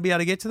 Am I going to be able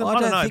to get to them? I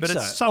don't know, but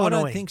it's so annoying.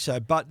 I don't think so,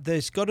 but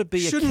there's got to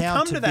be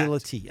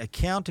accountability.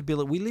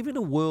 Accountability. We live in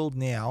a world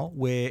now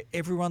where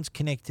everyone's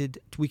connected.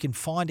 We can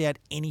find out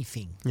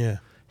anything. Yeah.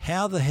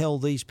 How the hell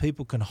these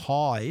people can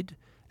hide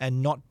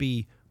and not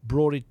be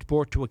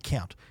brought to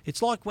account?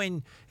 It's like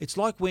when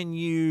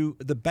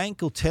the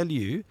bank will tell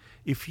you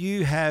if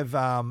you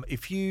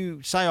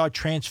say I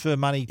transfer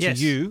money to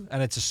you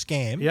and it's a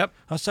scam. Yep.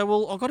 I say,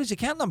 well, I've got his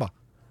account number.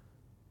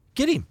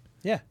 Get him.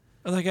 Yeah.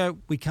 And they go,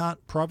 we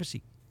can't,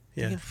 privacy.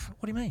 Yeah. Go,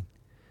 what do you mean?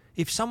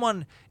 If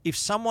someone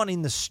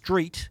in the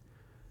street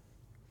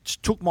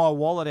took my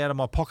wallet out of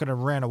my pocket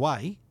and ran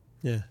away,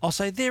 I'll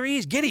say, there he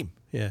is, get him.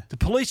 Yeah. The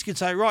police could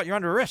say, right, you're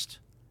under arrest.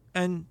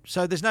 And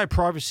so there's no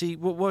privacy.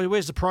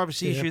 Where's the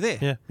privacy issue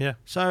there? Yeah.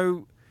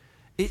 So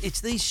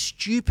it's these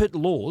stupid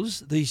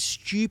laws, these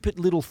stupid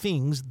little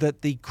things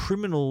that the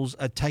criminals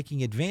are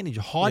taking advantage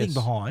of, hiding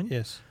behind,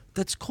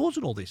 that's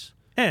causing all this.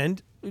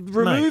 And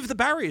remove the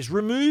barriers,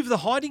 remove the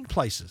hiding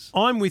places.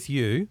 I'm with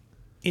you.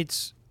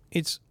 It's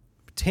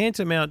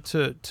tantamount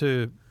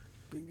to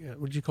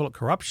would you call it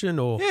corruption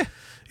or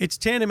it's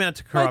tantamount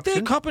to corruption. Mate,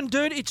 they're copping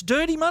dirty. It's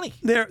dirty money.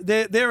 They're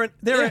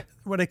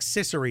an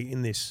accessory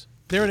in this.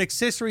 They're an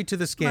accessory to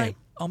the scam. Mate,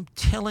 I'm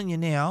telling you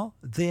now,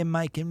 they're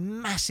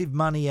making massive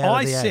money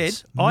out of the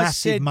ads. I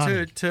said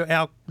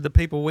to the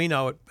people we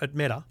know at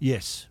Meta,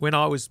 when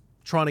I was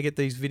trying to get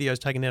these videos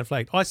taken down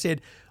flagged, I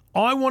said,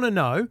 I want to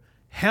know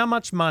how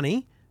much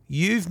money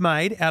you've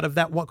made out of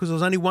that, because there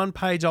was only one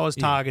page I was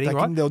targeting,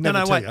 right?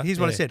 Here's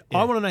what I said.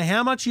 I want to know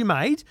how much you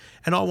made,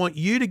 and I want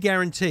you to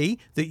guarantee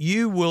that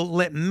you will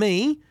let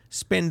me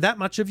spend that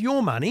much of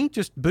your money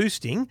just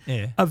boosting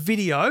a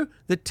video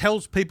that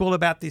tells people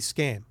about this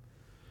scam.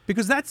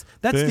 Because that's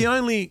the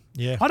only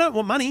I don't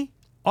want money.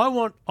 I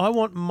want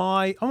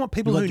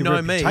people who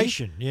know me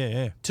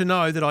to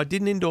know that I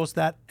didn't endorse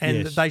that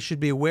and that they should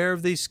be aware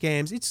of these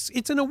scams.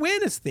 It's an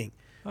awareness thing.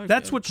 Okay,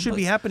 that's what should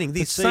be happening.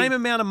 The same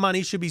amount of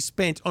money should be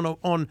spent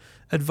on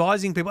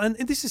advising people. And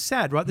this is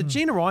sad, right? The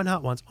Gina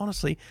Reinhart ones,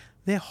 honestly,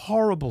 they're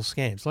horrible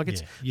scams. Like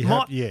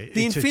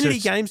the Infinity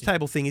Games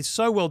table thing is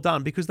so well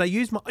done because they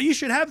use you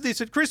should have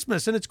this at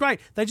Christmas and it's great.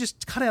 They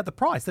just cut out the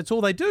price. That's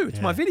all they do.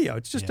 It's my video.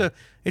 It's just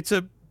it's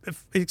a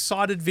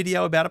excited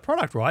video about a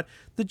product, right?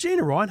 The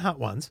Gina Reinhart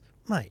ones,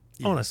 mate,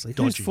 honestly,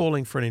 who's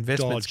falling for an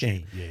investment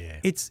scheme?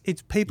 It's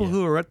people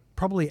who are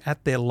probably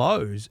at their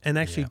lows and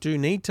actually do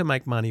need to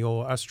make money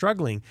or are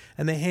struggling,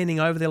 and they're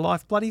handing over their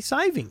life bloody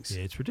savings.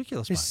 Yeah, it's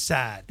ridiculous. It's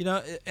sad. You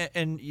know,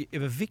 and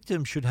if a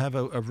victim should have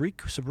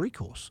some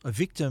recourse, a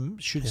victim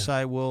should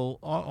say, well,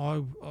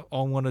 I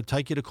want to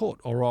take you to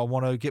court, or I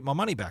want to get my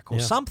money back, or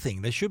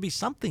something. There should be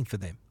something for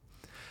them.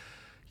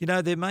 You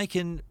know,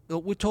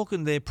 we're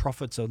talking their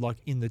profits are like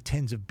in the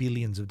tens of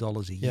billions of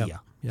dollars a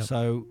year. Yep.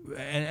 So,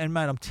 and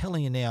mate, I'm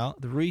telling you now,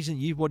 the reason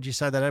what did you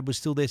say that ad was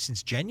still there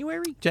since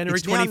January? January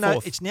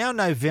 24th. It's now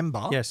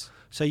November. Yes.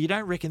 So you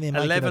don't reckon they're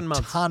making a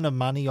ton of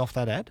money off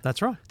that ad?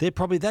 That's right. They're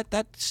probably, that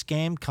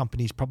scam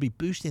company's probably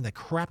boosting the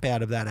crap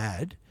out of that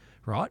ad,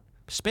 right?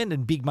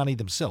 Spending big money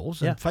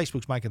themselves, and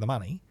Facebook's making the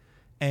money.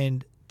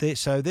 And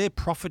they're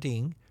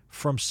profiting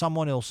from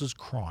someone else's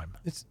crime.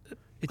 It's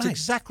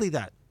exactly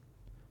that.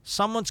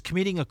 Someone's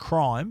committing a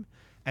crime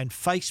and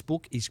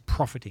Facebook is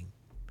profiting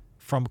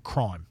from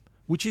crime,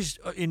 which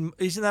isn't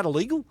that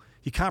illegal?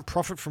 You can't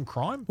profit from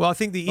crime? Well, I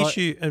think the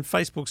issue and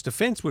Facebook's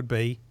defense would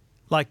be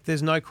like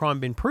there's no crime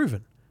been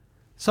proven.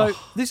 So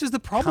this is the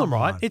problem,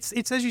 right? It's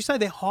as you say,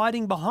 they're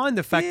hiding behind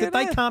the fact that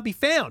they can't be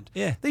found.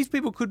 Yeah. These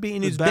people could be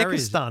in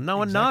Uzbekistan. No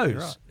one knows.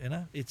 Right. You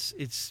know,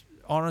 it's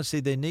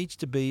honestly, there needs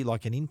to be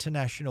like an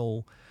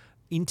international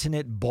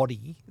internet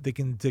body that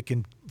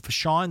can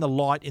shine the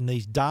light in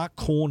these dark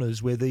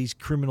corners where these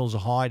criminals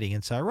are hiding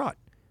and say, right,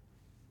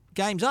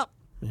 game's up.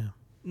 Yeah.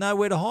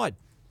 Nowhere to hide.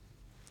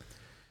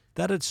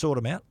 That'd sort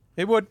them out.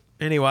 It would.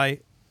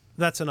 Anyway,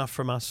 that's enough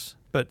from us.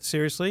 But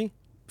seriously,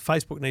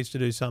 Facebook needs to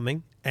do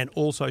something, and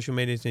all social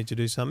medias need to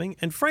do something.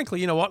 And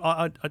frankly, you know what?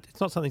 It's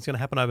not something that's going to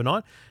happen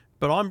overnight,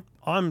 but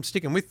I'm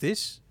sticking with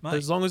this, mate,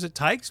 as long as it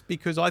takes,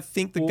 because I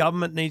think the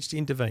government needs to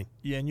intervene.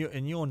 Yeah,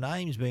 and your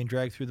name's being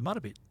dragged through the mud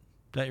a bit.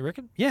 Don't you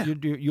reckon? Yeah.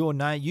 Your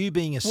name, you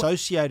being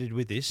associated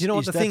with this, you know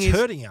what the thing is is,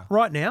 hurting you.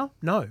 Right now,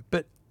 no.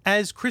 But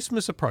as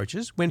Christmas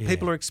approaches, when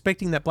people are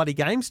expecting that bloody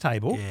games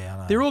table,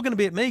 they're all going to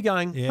be at me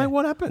going, hey,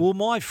 what happened? Well,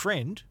 my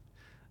friend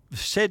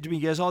said to me,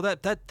 he goes,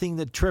 that thing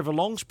that Trevor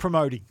Long's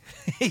promoting.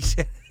 He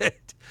said,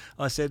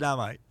 I said, no,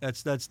 mate,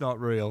 that's not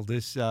real.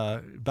 This,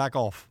 back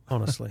off.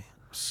 Honestly,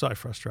 so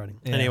frustrating.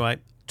 Yeah. Anyway,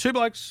 two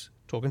blokes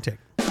talking tech.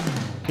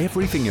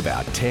 Everything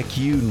about tech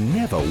you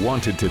never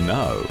wanted to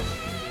know.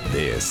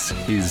 This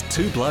is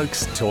Two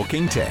Blokes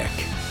Talking Tech.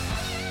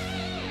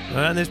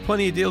 And there's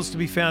plenty of deals to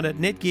be found at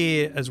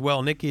Netgear as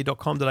well.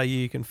 Netgear.com.au.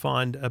 You can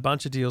find a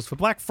bunch of deals for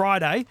Black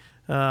Friday.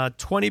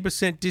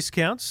 20%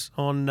 discounts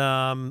on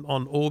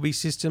Orbi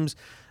systems.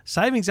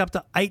 Savings up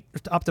to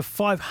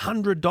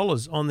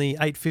 $500 on the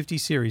 850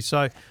 series.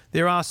 So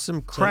there are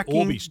some cracking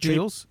Orbi's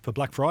deals cheap for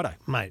Black Friday,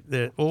 mate.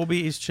 The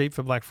Orbi is cheap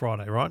for Black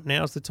Friday, right?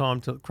 Now's the time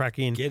to crack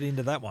in. Get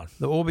into that one.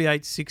 The Orbi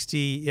 860.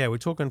 Yeah, we're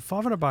talking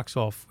 $500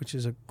 off, which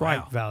is a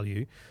great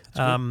value.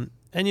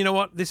 And you know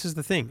what? This is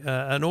the thing.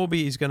 An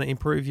Orbi is going to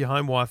improve your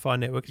home Wi-Fi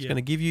network. It's going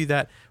to give you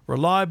that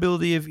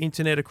reliability of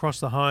internet across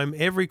the home.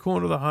 Every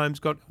corner of the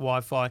home's got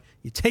Wi-Fi.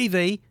 Your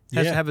TV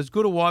has to have as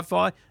good a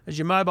Wi-Fi as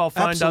your mobile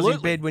phone does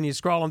in bed when you're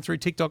scrolling through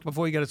TikTok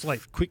before you go to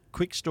sleep.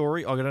 Quick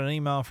story. I got an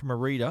email from a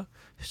reader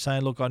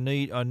saying, look, I've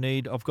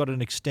got an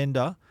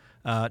extender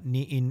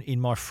in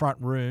my front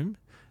room.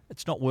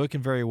 It's not working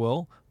very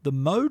well. The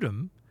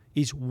modem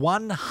is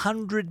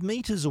 100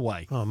 metres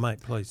away. Oh, mate,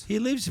 please. He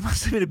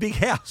must live in a big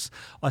house.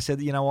 I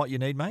said, you know what you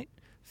need, mate?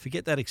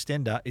 Forget that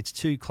extender. It's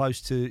too close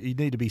to, you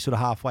need to be sort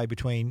of halfway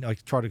between. I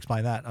tried to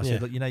explain that. I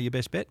said, look, you know your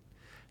best bet?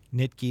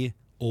 Netgear,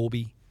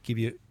 Orbi, give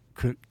you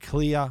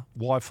clear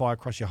Wi-Fi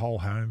across your whole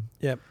home.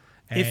 Yep.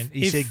 And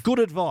he said, good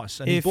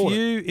advice. And he bought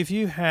it. If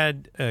you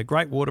had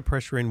great water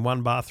pressure in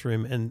one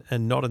bathroom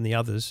and not in the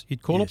others,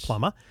 you'd call a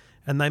plumber.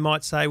 And they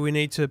might say, we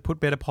need to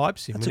put better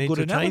pipes in. That's we a need good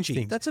to analogy. change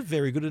things. That's a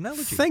very good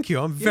analogy. Thank you.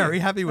 I'm very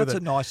happy with it.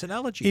 That's a nice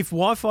analogy. If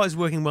Wi-Fi is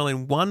working well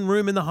in one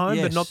room in the home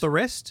but not the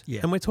rest,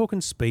 and we're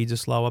talking speeds are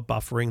slower,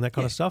 buffering, that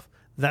kind of stuff,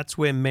 that's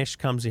where mesh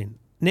comes in.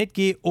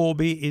 Netgear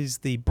Orbi is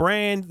the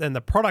brand and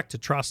the product to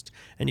trust,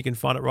 and you can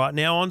find it right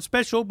now on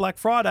special Black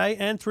Friday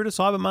and through to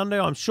Cyber Monday,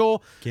 I'm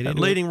sure, at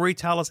leading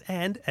retailers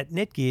and at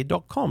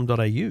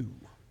netgear.com.au.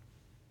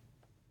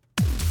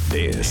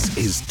 This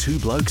is Two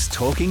Blokes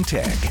Talking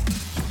Tech.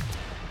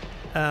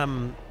 Are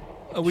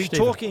we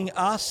talking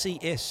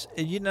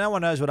RCS? No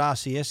one knows what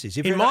RCS is.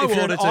 In my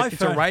world,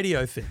 it's a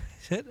radio thing.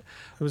 It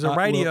was a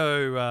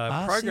radio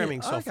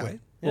programming software. Okay.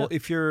 Well,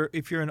 if you're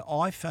an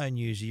iPhone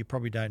user, you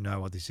probably don't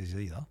know what this is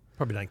either.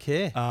 Probably don't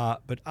care.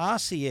 But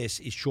RCS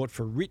is short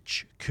for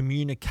Rich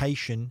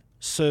Communication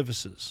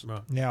Services.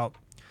 Right. Now,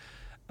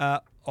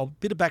 a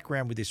bit of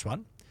background with this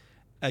one.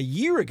 A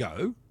year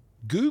ago,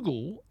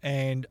 Google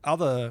and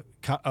other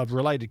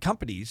related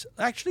companies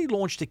actually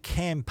launched a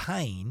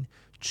campaign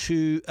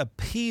to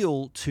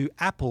appeal to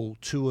Apple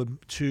to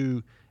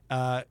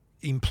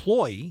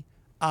employ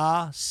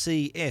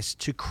RCS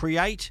to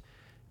create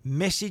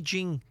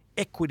messaging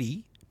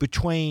equity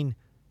between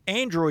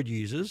Android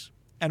users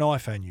and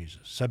iPhone users.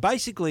 So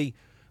basically,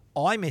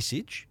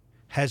 iMessage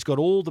has got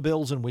all the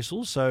bells and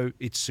whistles, so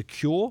it's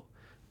secure.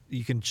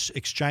 You can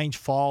exchange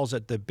files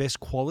at the best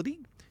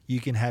quality.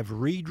 You can have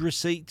read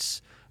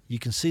receipts. You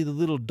can see the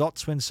little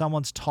dots when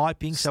someone's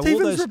typing. So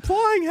Stephen's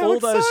replying. How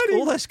exciting!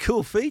 All those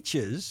cool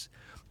features.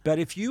 But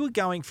if you were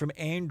going from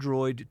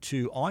Android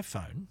to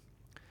iPhone,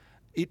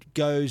 it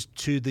goes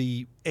to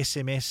the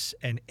SMS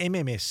and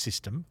MMS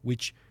system,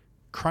 which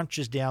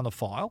crunches down the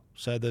file.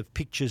 So the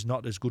picture's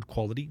not as good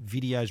quality,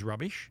 video's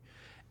rubbish,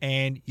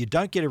 and you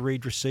don't get a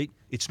read receipt.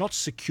 It's not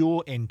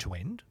secure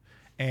end-to-end,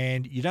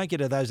 and you don't get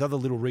those other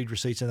little read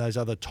receipts and those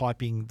other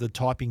typing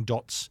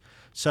dots.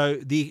 So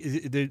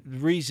the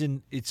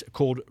reason it's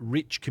called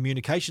Rich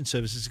Communication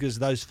Services is because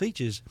those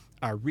features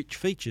are rich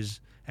features,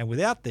 and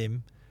without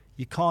them,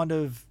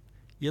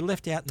 you're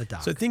left out in the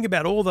dark. So think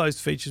about all those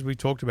features we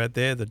talked about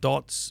there, the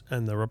dots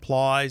and the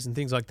replies and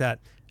things like that.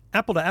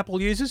 Apple to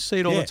Apple users see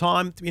it all the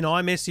time. In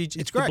iMessage,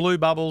 it's the blue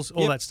bubbles,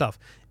 all that stuff.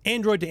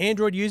 Android to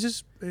Android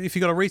users, if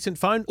you've got a recent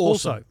phone,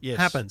 also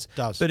happens.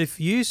 Does. But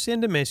if you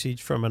send a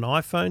message from an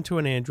iPhone to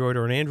an Android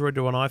or an Android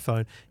to an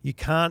iPhone, you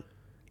can't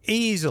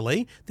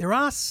easily. There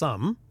are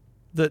some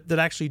that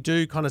actually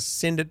do kind of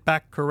send it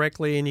back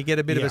correctly and you get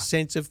a bit of a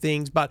sense of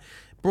things, but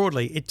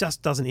broadly, it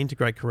just doesn't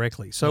integrate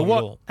correctly. So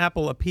what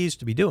Apple appears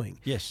to be doing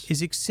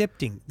is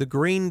accepting the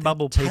green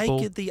bubble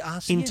people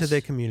into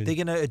their community.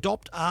 They're going to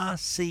adopt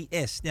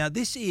RCS. Now,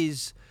 this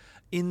is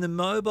in the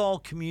mobile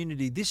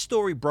community. This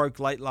story broke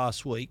late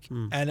last week,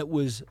 and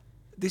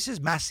this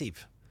is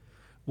massive.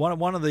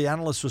 One of the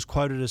analysts was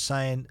quoted as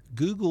saying,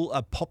 Google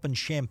are popping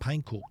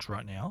champagne corks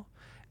right now,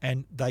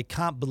 And they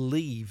can't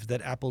believe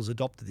that Apple's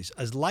adopted this.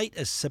 As late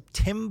as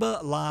September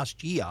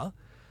last year,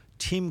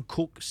 Tim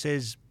Cook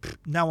says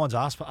no one's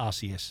asked for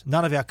RCS.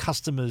 None of our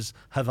customers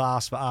have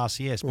asked for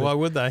RCS. Why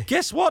would they?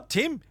 Guess what,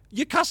 Tim?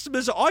 Your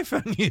customers are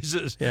iPhone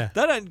users. Yeah.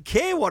 They don't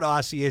care what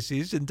RCS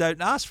is and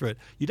don't ask for it.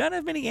 You don't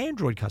have many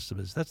Android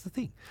customers. That's the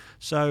thing.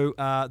 So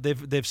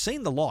they've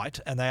seen the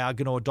light and they are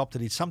going to adopt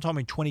it sometime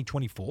in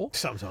 2024.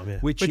 Sometime, yeah.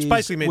 Which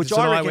basically means it's an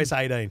iOS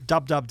 18.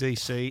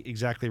 WWDC,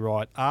 exactly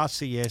right.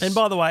 RCS. And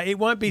by the way, it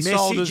won't be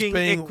sold as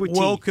being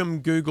welcome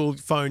Google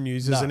phone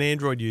users and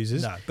Android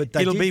users. No, but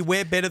it'll be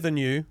we're better than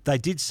you. They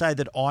did say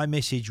that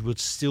iMessage would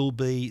still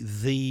be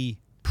the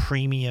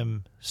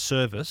premium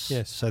service.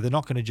 Yes. So they're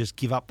not going to just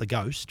give up the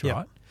ghost,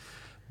 right?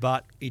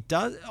 But it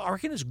does. I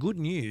reckon it's good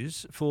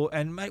news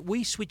and mate,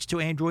 we switch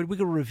to Android. We've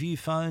got to review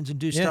phones and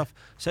do stuff.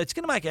 So it's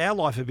going to make our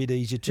life a bit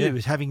easier too,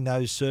 is having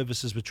those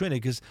services between it,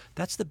 because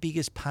that's the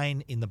biggest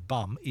pain in the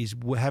bum is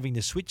we're having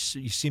to switch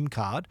your SIM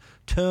card,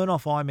 turn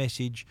off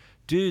iMessage,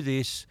 do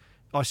this.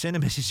 I send a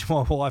message to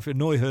my wife,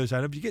 annoy her,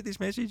 saying, "Did you get this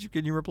message?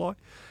 Can you reply?"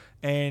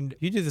 And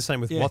you do the same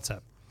with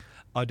WhatsApp.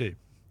 I do.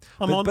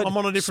 I'm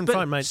on a different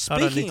phone, mate.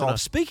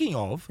 Speaking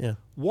of,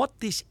 what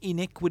this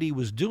inequity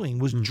was doing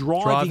was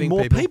driving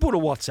more people to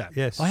WhatsApp.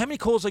 Yes. How many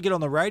calls I get on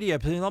the radio?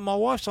 Like, my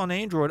wife's on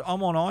Android,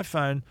 I'm on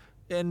iPhone,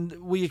 and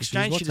we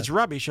exchanged it. It's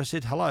rubbish. I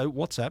said, hello,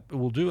 WhatsApp,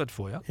 we'll do it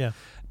for you. Yeah.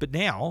 But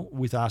now,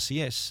 with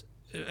RCS,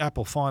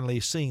 Apple finally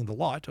seeing the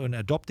light and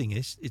adopting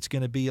this, it's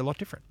going to be a lot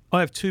different. I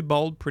have two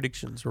bold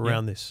predictions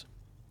around this.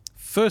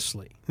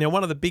 Firstly, now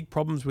one of the big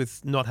problems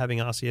with not having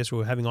RCS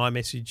or having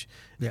iMessage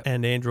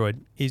and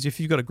Android is if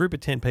you've got a group of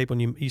 10 people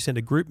and you send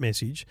a group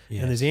message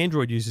and there's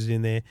Android users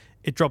in there,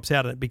 it drops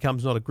out and it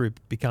becomes not a group,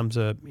 it becomes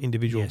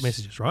individual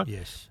messages, right?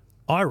 Yes.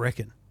 I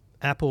reckon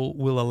Apple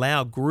will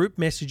allow group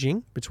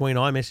messaging between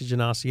iMessage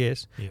and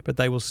RCS, but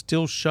they will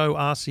still show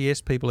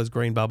RCS people as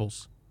green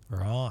bubbles.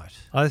 Right.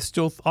 I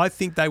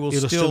think they will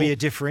still be a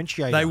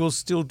differentiator. They will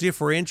still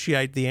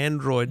differentiate the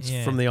Androids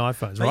from the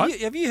iPhones,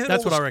 right? Have you heard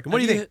That's what I reckon. What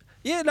do you think?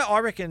 Yeah, no, I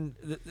reckon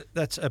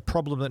that's a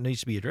problem that needs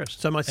to be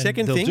addressed. So my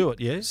second thing, they'll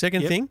do it,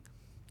 Second thing,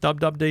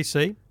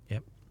 WWDC.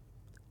 Yep.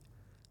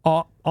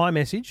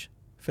 iMessage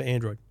for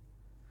Android.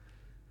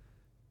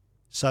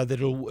 So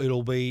that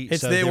it'll be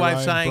their way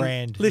of saying,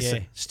 brand.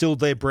 Listen, still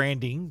their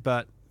branding,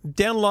 but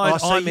download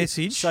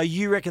iMessage. So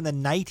you reckon the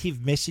native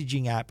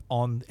messaging app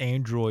on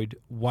Android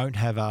won't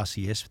have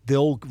RCS?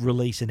 They'll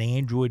release an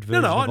Android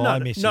version of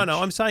iMessage. No,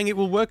 I'm saying it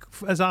will work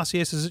as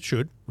RCS as it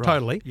should,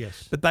 totally.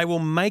 Yes. But they will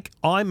make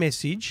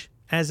iMessage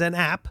as an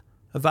app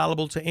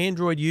available to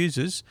Android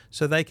users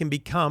so they can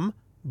become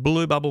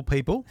blue bubble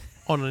people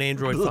on an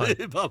Android phone.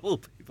 Blue bubble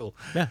people.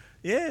 Yeah.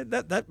 Yeah,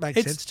 that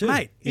makes sense too.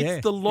 Mate,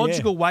 it's the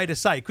logical way to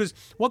say, because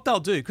what they'll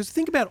do, because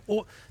think about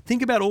all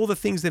the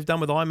things they've done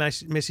with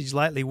iMessage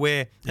lately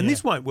where, and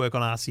this won't work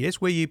on RCS,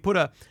 where you put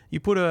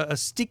a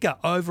sticker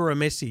over a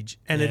message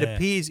and it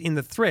appears in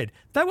the thread.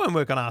 That won't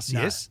work on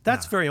RCS.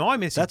 That's very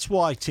iMessage. That's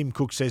why Tim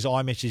Cook says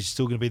iMessage is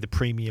still going to be the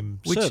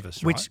premium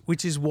service, right?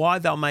 Which is why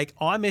they'll make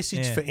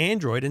iMessage for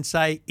Android and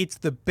say it's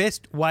the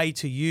best way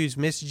to use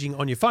messaging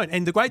on your phone.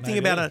 And the great thing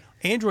about an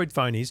Android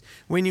phone is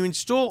when you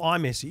install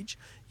iMessage,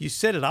 you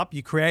set it up,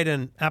 you create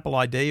an Apple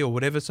ID or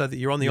whatever so that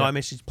you're on the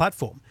iMessage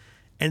platform.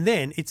 And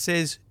then it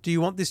says, do you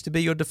want this to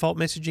be your default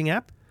messaging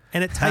app?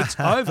 And it takes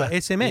over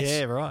SMS.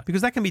 Yeah, right.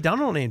 Because that can be done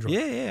on Android.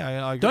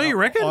 Yeah. Don't you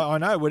reckon? I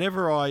know.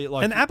 Whenever I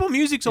like... And Apple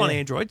Music's on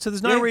Android, so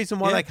there's no reason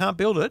why they can't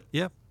build it.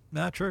 Yeah.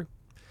 No, true.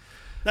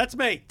 That's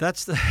me.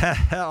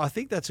 I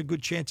think that's a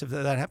good chance of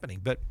that happening.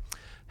 But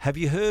have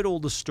you heard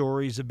all the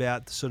stories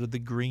about sort of the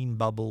green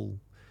bubble,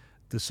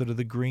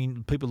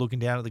 people looking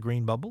down at the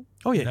green bubble?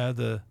 Oh, yeah. You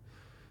know,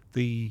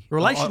 the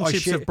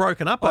relationships have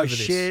broken up over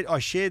this. I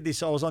shared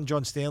this. I was on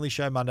John Stanley's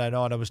show Monday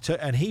night.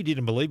 And he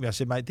didn't believe me. I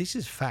said, mate, this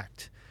is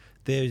fact.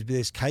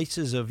 There's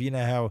cases of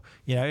how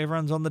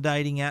everyone's on the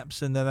dating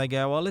apps and then they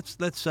go, well, let's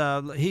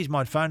here's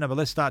my phone number.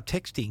 Let's start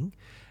texting,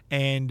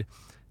 and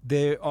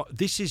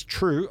this is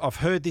true. I've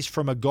heard this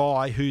from a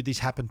guy who this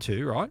happened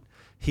to. Right,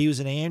 he was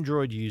an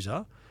Android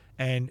user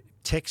and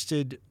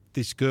texted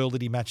this girl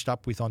that he matched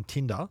up with on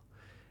Tinder,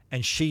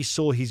 and she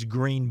saw his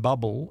green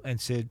bubble and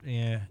said,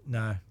 yeah,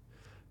 no.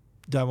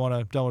 Don't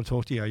want to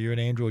talk to you. You're an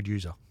Android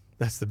user.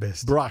 That's the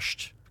best.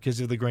 Brushed because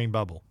of the green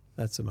bubble.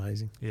 That's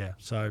amazing. Yeah.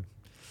 So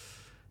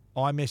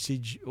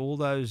iMessage, all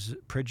those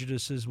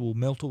prejudices will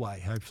melt away,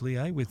 hopefully,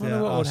 with I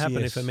wonder what would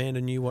happen if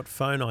Amanda knew what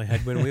phone I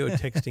had when we were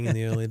texting in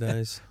the early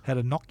days. Had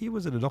a Nokia?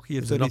 Was it a Nokia 3310?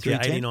 It was a Nokia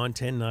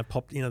 8910. I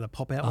popped, the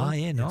pop-out one. Oh,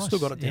 yeah, nice. I've still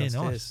got it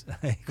downstairs.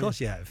 Nice. Of course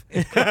you have.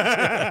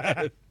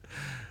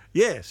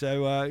 Yeah,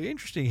 so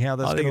interesting how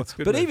that's going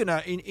to... But even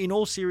in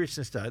all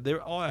seriousness,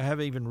 though, I have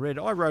even read...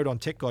 I wrote on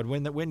Tech Guide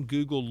when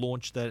Google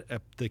launched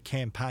the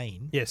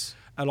campaign... Yes.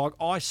 And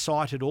I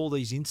cited all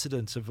these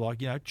incidents of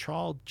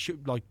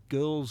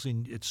girls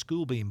at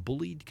school being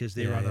bullied because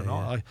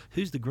they're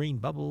who's the green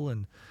bubble,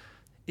 and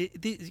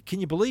can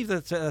you believe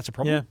that's a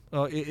problem?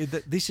 Yeah.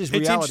 This is reality.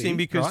 It's interesting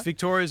because right?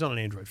 Victoria's on an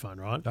Android phone,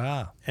 right?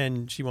 Ah.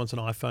 And she wants an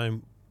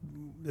iPhone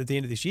at the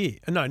end of this year.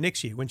 No,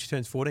 next year when she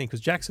turns 14,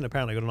 because Jackson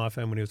apparently got an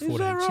iPhone when he was 14. Is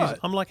that right?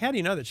 I'm like, how do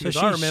you know that? She So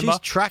goes, I remember. she's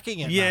tracking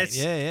it, Yes.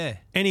 mate. Yeah.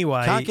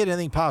 Anyway. Can't get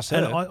anything past her.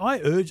 And I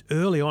urged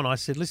early on, I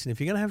said, listen, if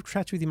you're going to have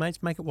chats with your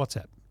mates, make it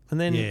WhatsApp. And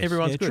then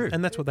everyone's good. True.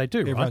 And that's what they do,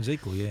 Everyone's right?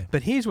 equal, yeah.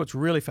 But here's what's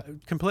really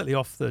completely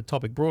off the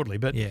topic broadly.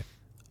 But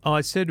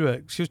I said to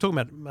her, she was talking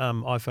about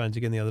iPhones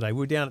again the other day. We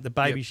were down at the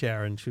baby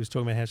shower and she was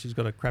talking about how she's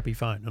got a crappy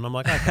phone. And I'm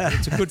like, okay,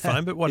 it's a good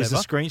phone, but whatever. Is the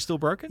screen still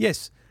broken?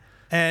 Yes.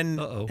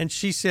 And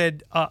she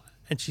said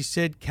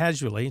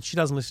casually, and she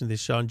doesn't listen to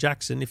this show, and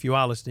Jackson, if you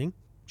are listening,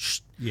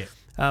 shh. Yeah.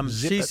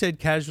 She said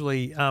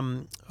casually,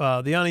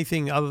 the only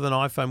thing other than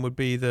iPhone would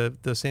be the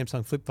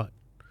Samsung flip phone.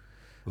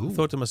 Ooh. I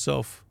thought to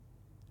myself,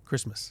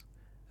 Christmas.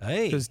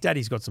 Hey. Because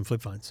Daddy's got some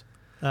flip phones.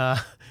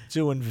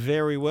 Doing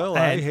very well,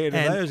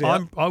 those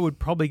I would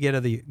probably give her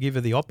the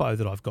Oppo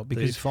that I've got,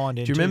 because do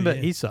you remember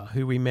Issa,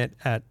 who we met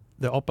at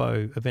the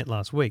Oppo event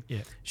last week? Yeah.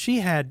 She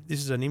had, this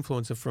is an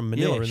influencer from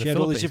Manila in the Philippines. She had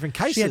all these different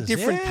cases. She had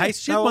different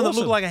cases. She had one that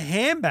looked like a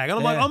handbag. And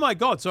I'm like, oh my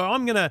God. So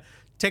I'm going to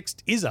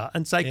text Izza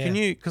and say, can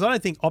you, because I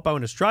don't think Oppo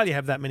in Australia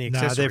have that many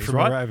accessories, they're from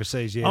right?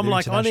 overseas, yeah. I'm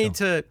like, I need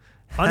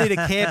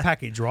a care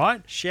package,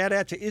 right? Shout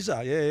out to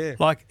Izza, yeah.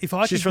 Like, if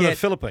I She's could from the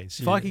Philippines.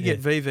 If I could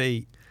get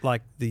VV,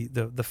 like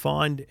the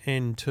Find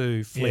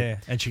N2 flip,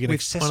 and she can with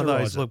accessorize one of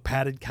those it.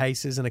 padded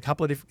cases and a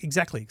couple of different,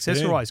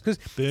 accessorized, because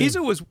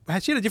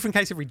Izza she had a different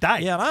case every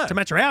day to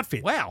match her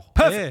outfit. Wow,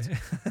 perfect.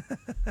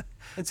 Yeah.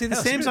 And see, the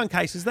Samsung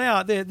cases,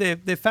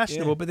 they're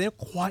fashionable, but they're not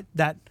quite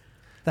that.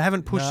 They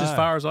haven't pushed as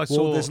far as I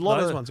saw those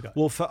ones ago.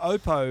 Well, for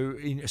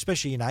Oppo,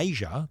 especially in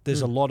Asia,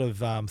 there's a lot of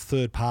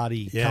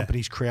third-party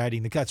companies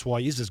creating that's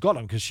why Izza's got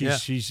them, because she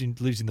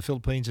lives in the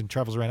Philippines and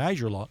travels around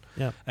Asia a lot.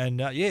 Yeah. And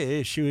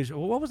she was.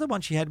 Well, what was the one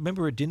she had?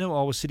 Remember at dinner?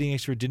 I was sitting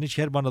next to her at dinner. She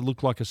had one that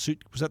looked like a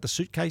suit. Was that the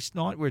suitcase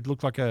night where it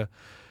looked like a?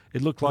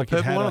 It looked like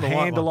it had a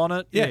handle on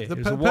it. Yeah, the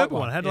purple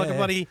one had like a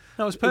bloody.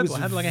 No, it was purple. It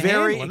had like a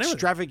handle. Very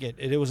extravagant.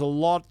 There was a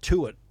lot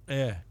to it.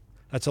 Yeah.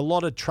 That's a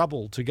lot of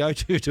trouble to go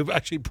to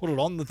actually put it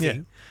on the thing.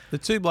 Yeah. The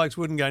two blokes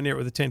wouldn't go near it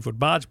with a 10-foot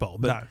barge pole.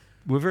 But no,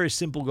 we're very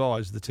simple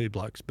guys, the two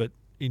blokes. But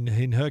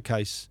in her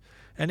case,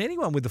 and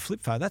anyone with a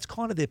flip phone, that's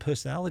kind of their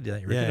personality,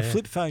 don't you reckon? A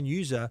flip phone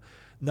user,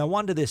 no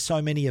wonder there's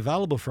so many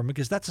available from it,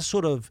 because that's the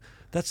sort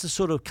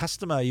of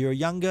customer. You're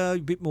younger, a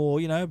bit more,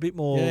 a bit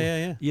more.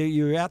 Yeah.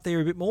 You're out there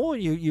a bit more.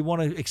 You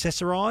want to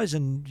accessorize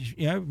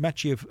and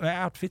match your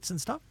outfits and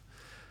stuff.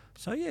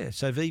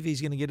 So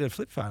Vivi's going to get a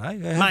flip phone,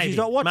 eh? Maybe. She's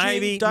not watching.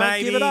 Maybe.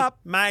 Don't give it up.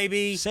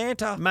 Maybe.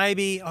 Santa.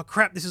 Maybe. Oh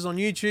crap! This is on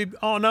YouTube.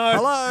 Oh no.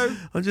 Hello.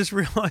 I just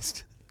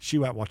realised. She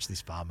won't watch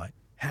this far, mate.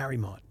 Harry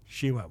might.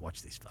 She won't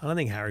watch this far. I don't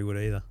think Harry would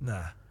either.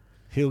 Nah.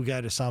 He'll go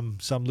to some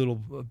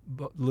little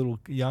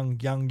young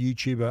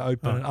YouTuber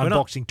open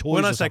unboxing toys.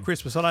 When I say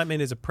Christmas, I don't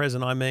mean as a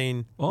present. I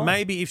mean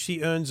maybe if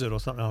she earns it or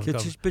something.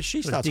 But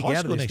she starts high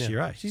school next year,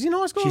 eh? She's in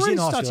high school. She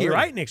starts year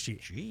 8 next year.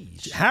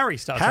 Jeez. Harry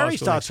starts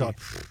high school.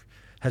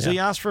 Has he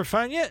asked for a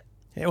phone yet?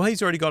 Yeah, well,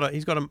 he's already got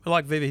a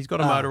like Vivi. He's got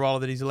a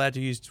Motorola that he's allowed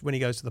to use when he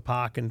goes to the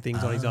park and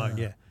things on his own.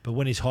 Yeah. But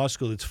when he's high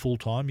school, it's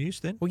full-time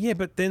use then? Well, yeah,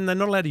 but then they're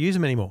not allowed to use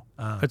them anymore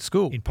at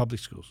school. In public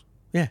schools?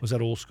 Yeah. Was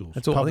that all schools?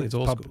 That's all. I think it's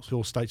all schools.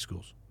 All state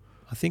schools?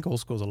 I think all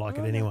schools are like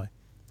it anyway.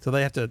 So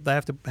they have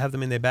to have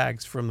them in their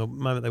bags from the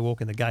moment they walk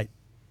in the gate.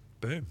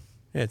 Boom.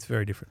 Yeah, it's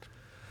very different.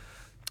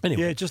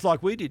 Anyway. Yeah, just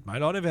like we did,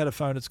 mate. I never had a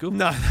phone at school.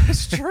 No,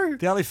 that's true.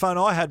 The only phone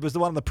I had was the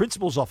one in the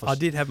principal's office. I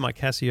did have my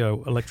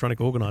Casio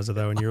electronic organizer,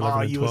 though, in year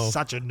 11 and 12. You were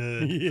such a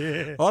nerd.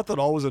 Yeah. I thought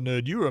I was a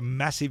nerd. You were a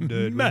massive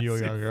nerd when you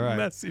were younger, right?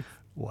 Massive.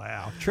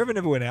 Wow. Trevor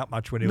never went out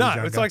much when he was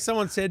younger. No, it's like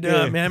someone said,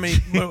 how many,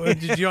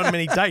 did you on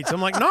many dates? I'm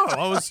like, no,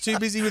 I was too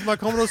busy with my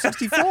Commodore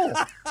 64.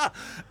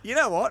 You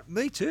know what?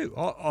 Me too.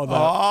 Come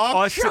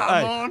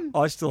on.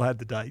 I still had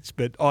the dates,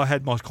 but I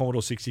had my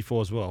Commodore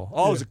 64 as well.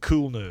 I was a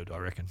cool nerd, I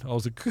reckon. I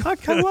was a cool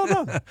Okay, well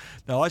done.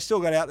 No, I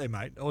still got out there,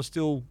 mate. I was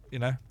still,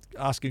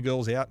 asking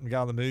girls out and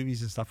going to the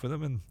movies and stuff with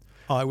them. And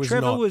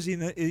Trevor was in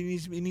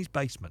his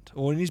basement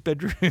or in his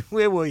bedroom.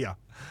 Where were you?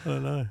 I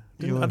don't know.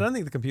 I don't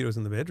think the computer was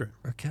in the bedroom.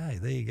 Okay,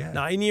 there you go.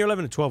 No, in year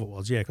 11 and 12 it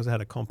was, because I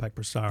had a compact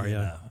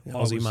Presario,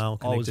 Aussie mail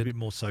connected. I was a bit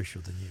more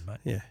social than you, mate.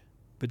 Yeah.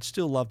 But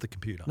still loved the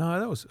computer.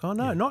 No,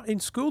 not in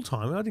school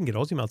time. I didn't get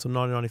Aussie mail until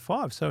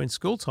 1995. So in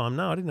school time,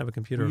 no, I didn't have a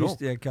computer at all.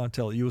 Yeah, I can't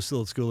tell. You were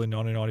still at school in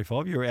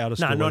 1995? You were out of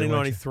school? No,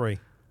 1993.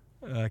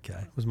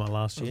 Okay. Was my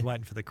last year. I was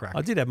waiting for the crack.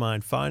 I did have my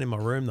own phone in my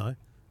room, though.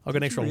 I got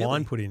an extra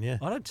line put in, yeah.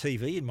 I had a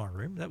TV in my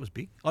room. That was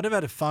big. I never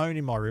had a phone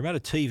in my room. I had a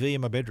TV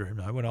in my bedroom,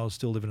 though, when I was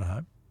still living at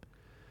home.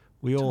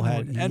 We all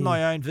had, and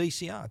my own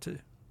VCR too.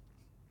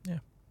 Yeah.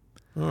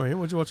 Oh yeah,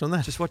 what'd you watch on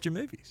that? Just watching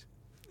movies.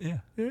 Yeah.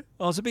 I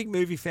was a big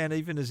movie fan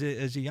even as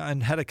a young,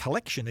 and had a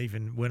collection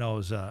even when I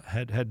was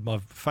had my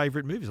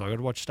favourite movies. I got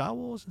to watch Star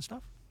Wars and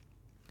stuff.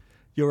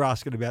 You're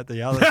asking about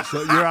the other.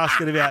 So you're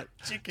asking about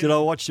did I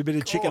watch a bit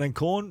of Chicken and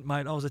Corn,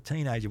 mate? I was a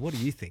teenager. What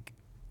do you think?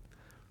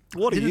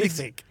 What do you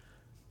think?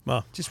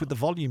 Well, just with the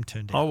volume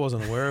turned down. I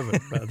wasn't aware of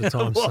it at the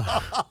time. So.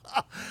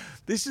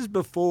 This is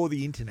before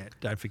the internet,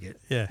 don't forget.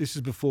 Yeah. This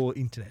is before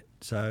internet.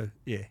 So,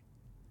 yeah.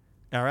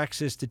 Our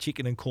access to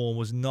Chicken and Corn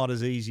was not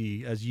as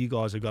easy as you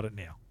guys have got it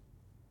now.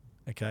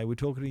 Okay, we're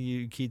talking to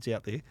you kids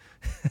out there.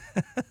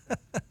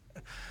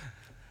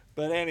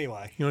 But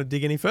anyway. You want to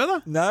dig any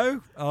further?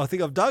 No, I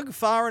think I've dug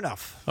far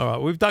enough. All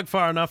right, we've dug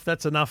far enough.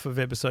 That's enough of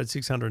episode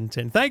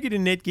 610. Thank you to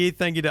Netgear.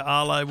 Thank you to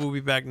Arlo. We'll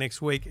be back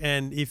next week.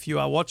 And if you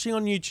are watching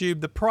on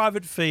YouTube, the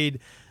private feed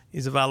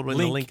is available in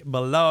the link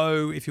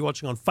below. If you're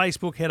watching on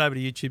Facebook, head over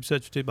to YouTube,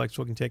 search for Two Blokes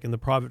Talking Tech, and the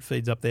private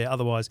feed's up there.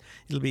 Otherwise,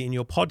 it'll be in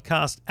your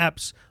podcast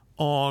apps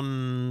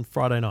on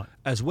Friday night.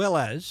 As well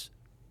as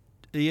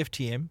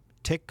EFTM,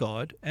 Tech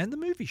Guide, and the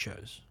movie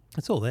shows.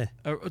 It's all there.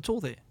 It's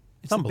all there.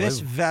 It's the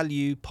best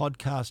value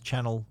podcast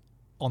channel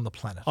on the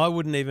planet. I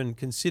wouldn't even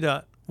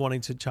consider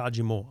wanting to charge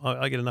you more.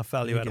 I get enough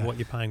value out of what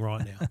you're paying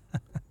right now.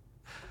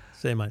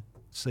 See you, mate.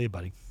 See you,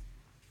 buddy.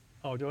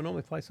 Oh, do I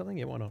normally play something?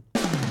 Yeah, why not?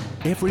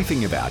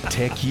 Everything about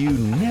tech you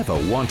never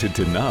wanted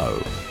to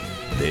know.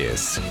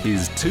 This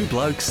is Two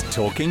Blokes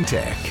Talking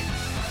Tech.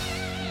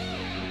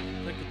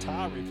 The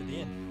guitar riff at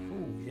the end.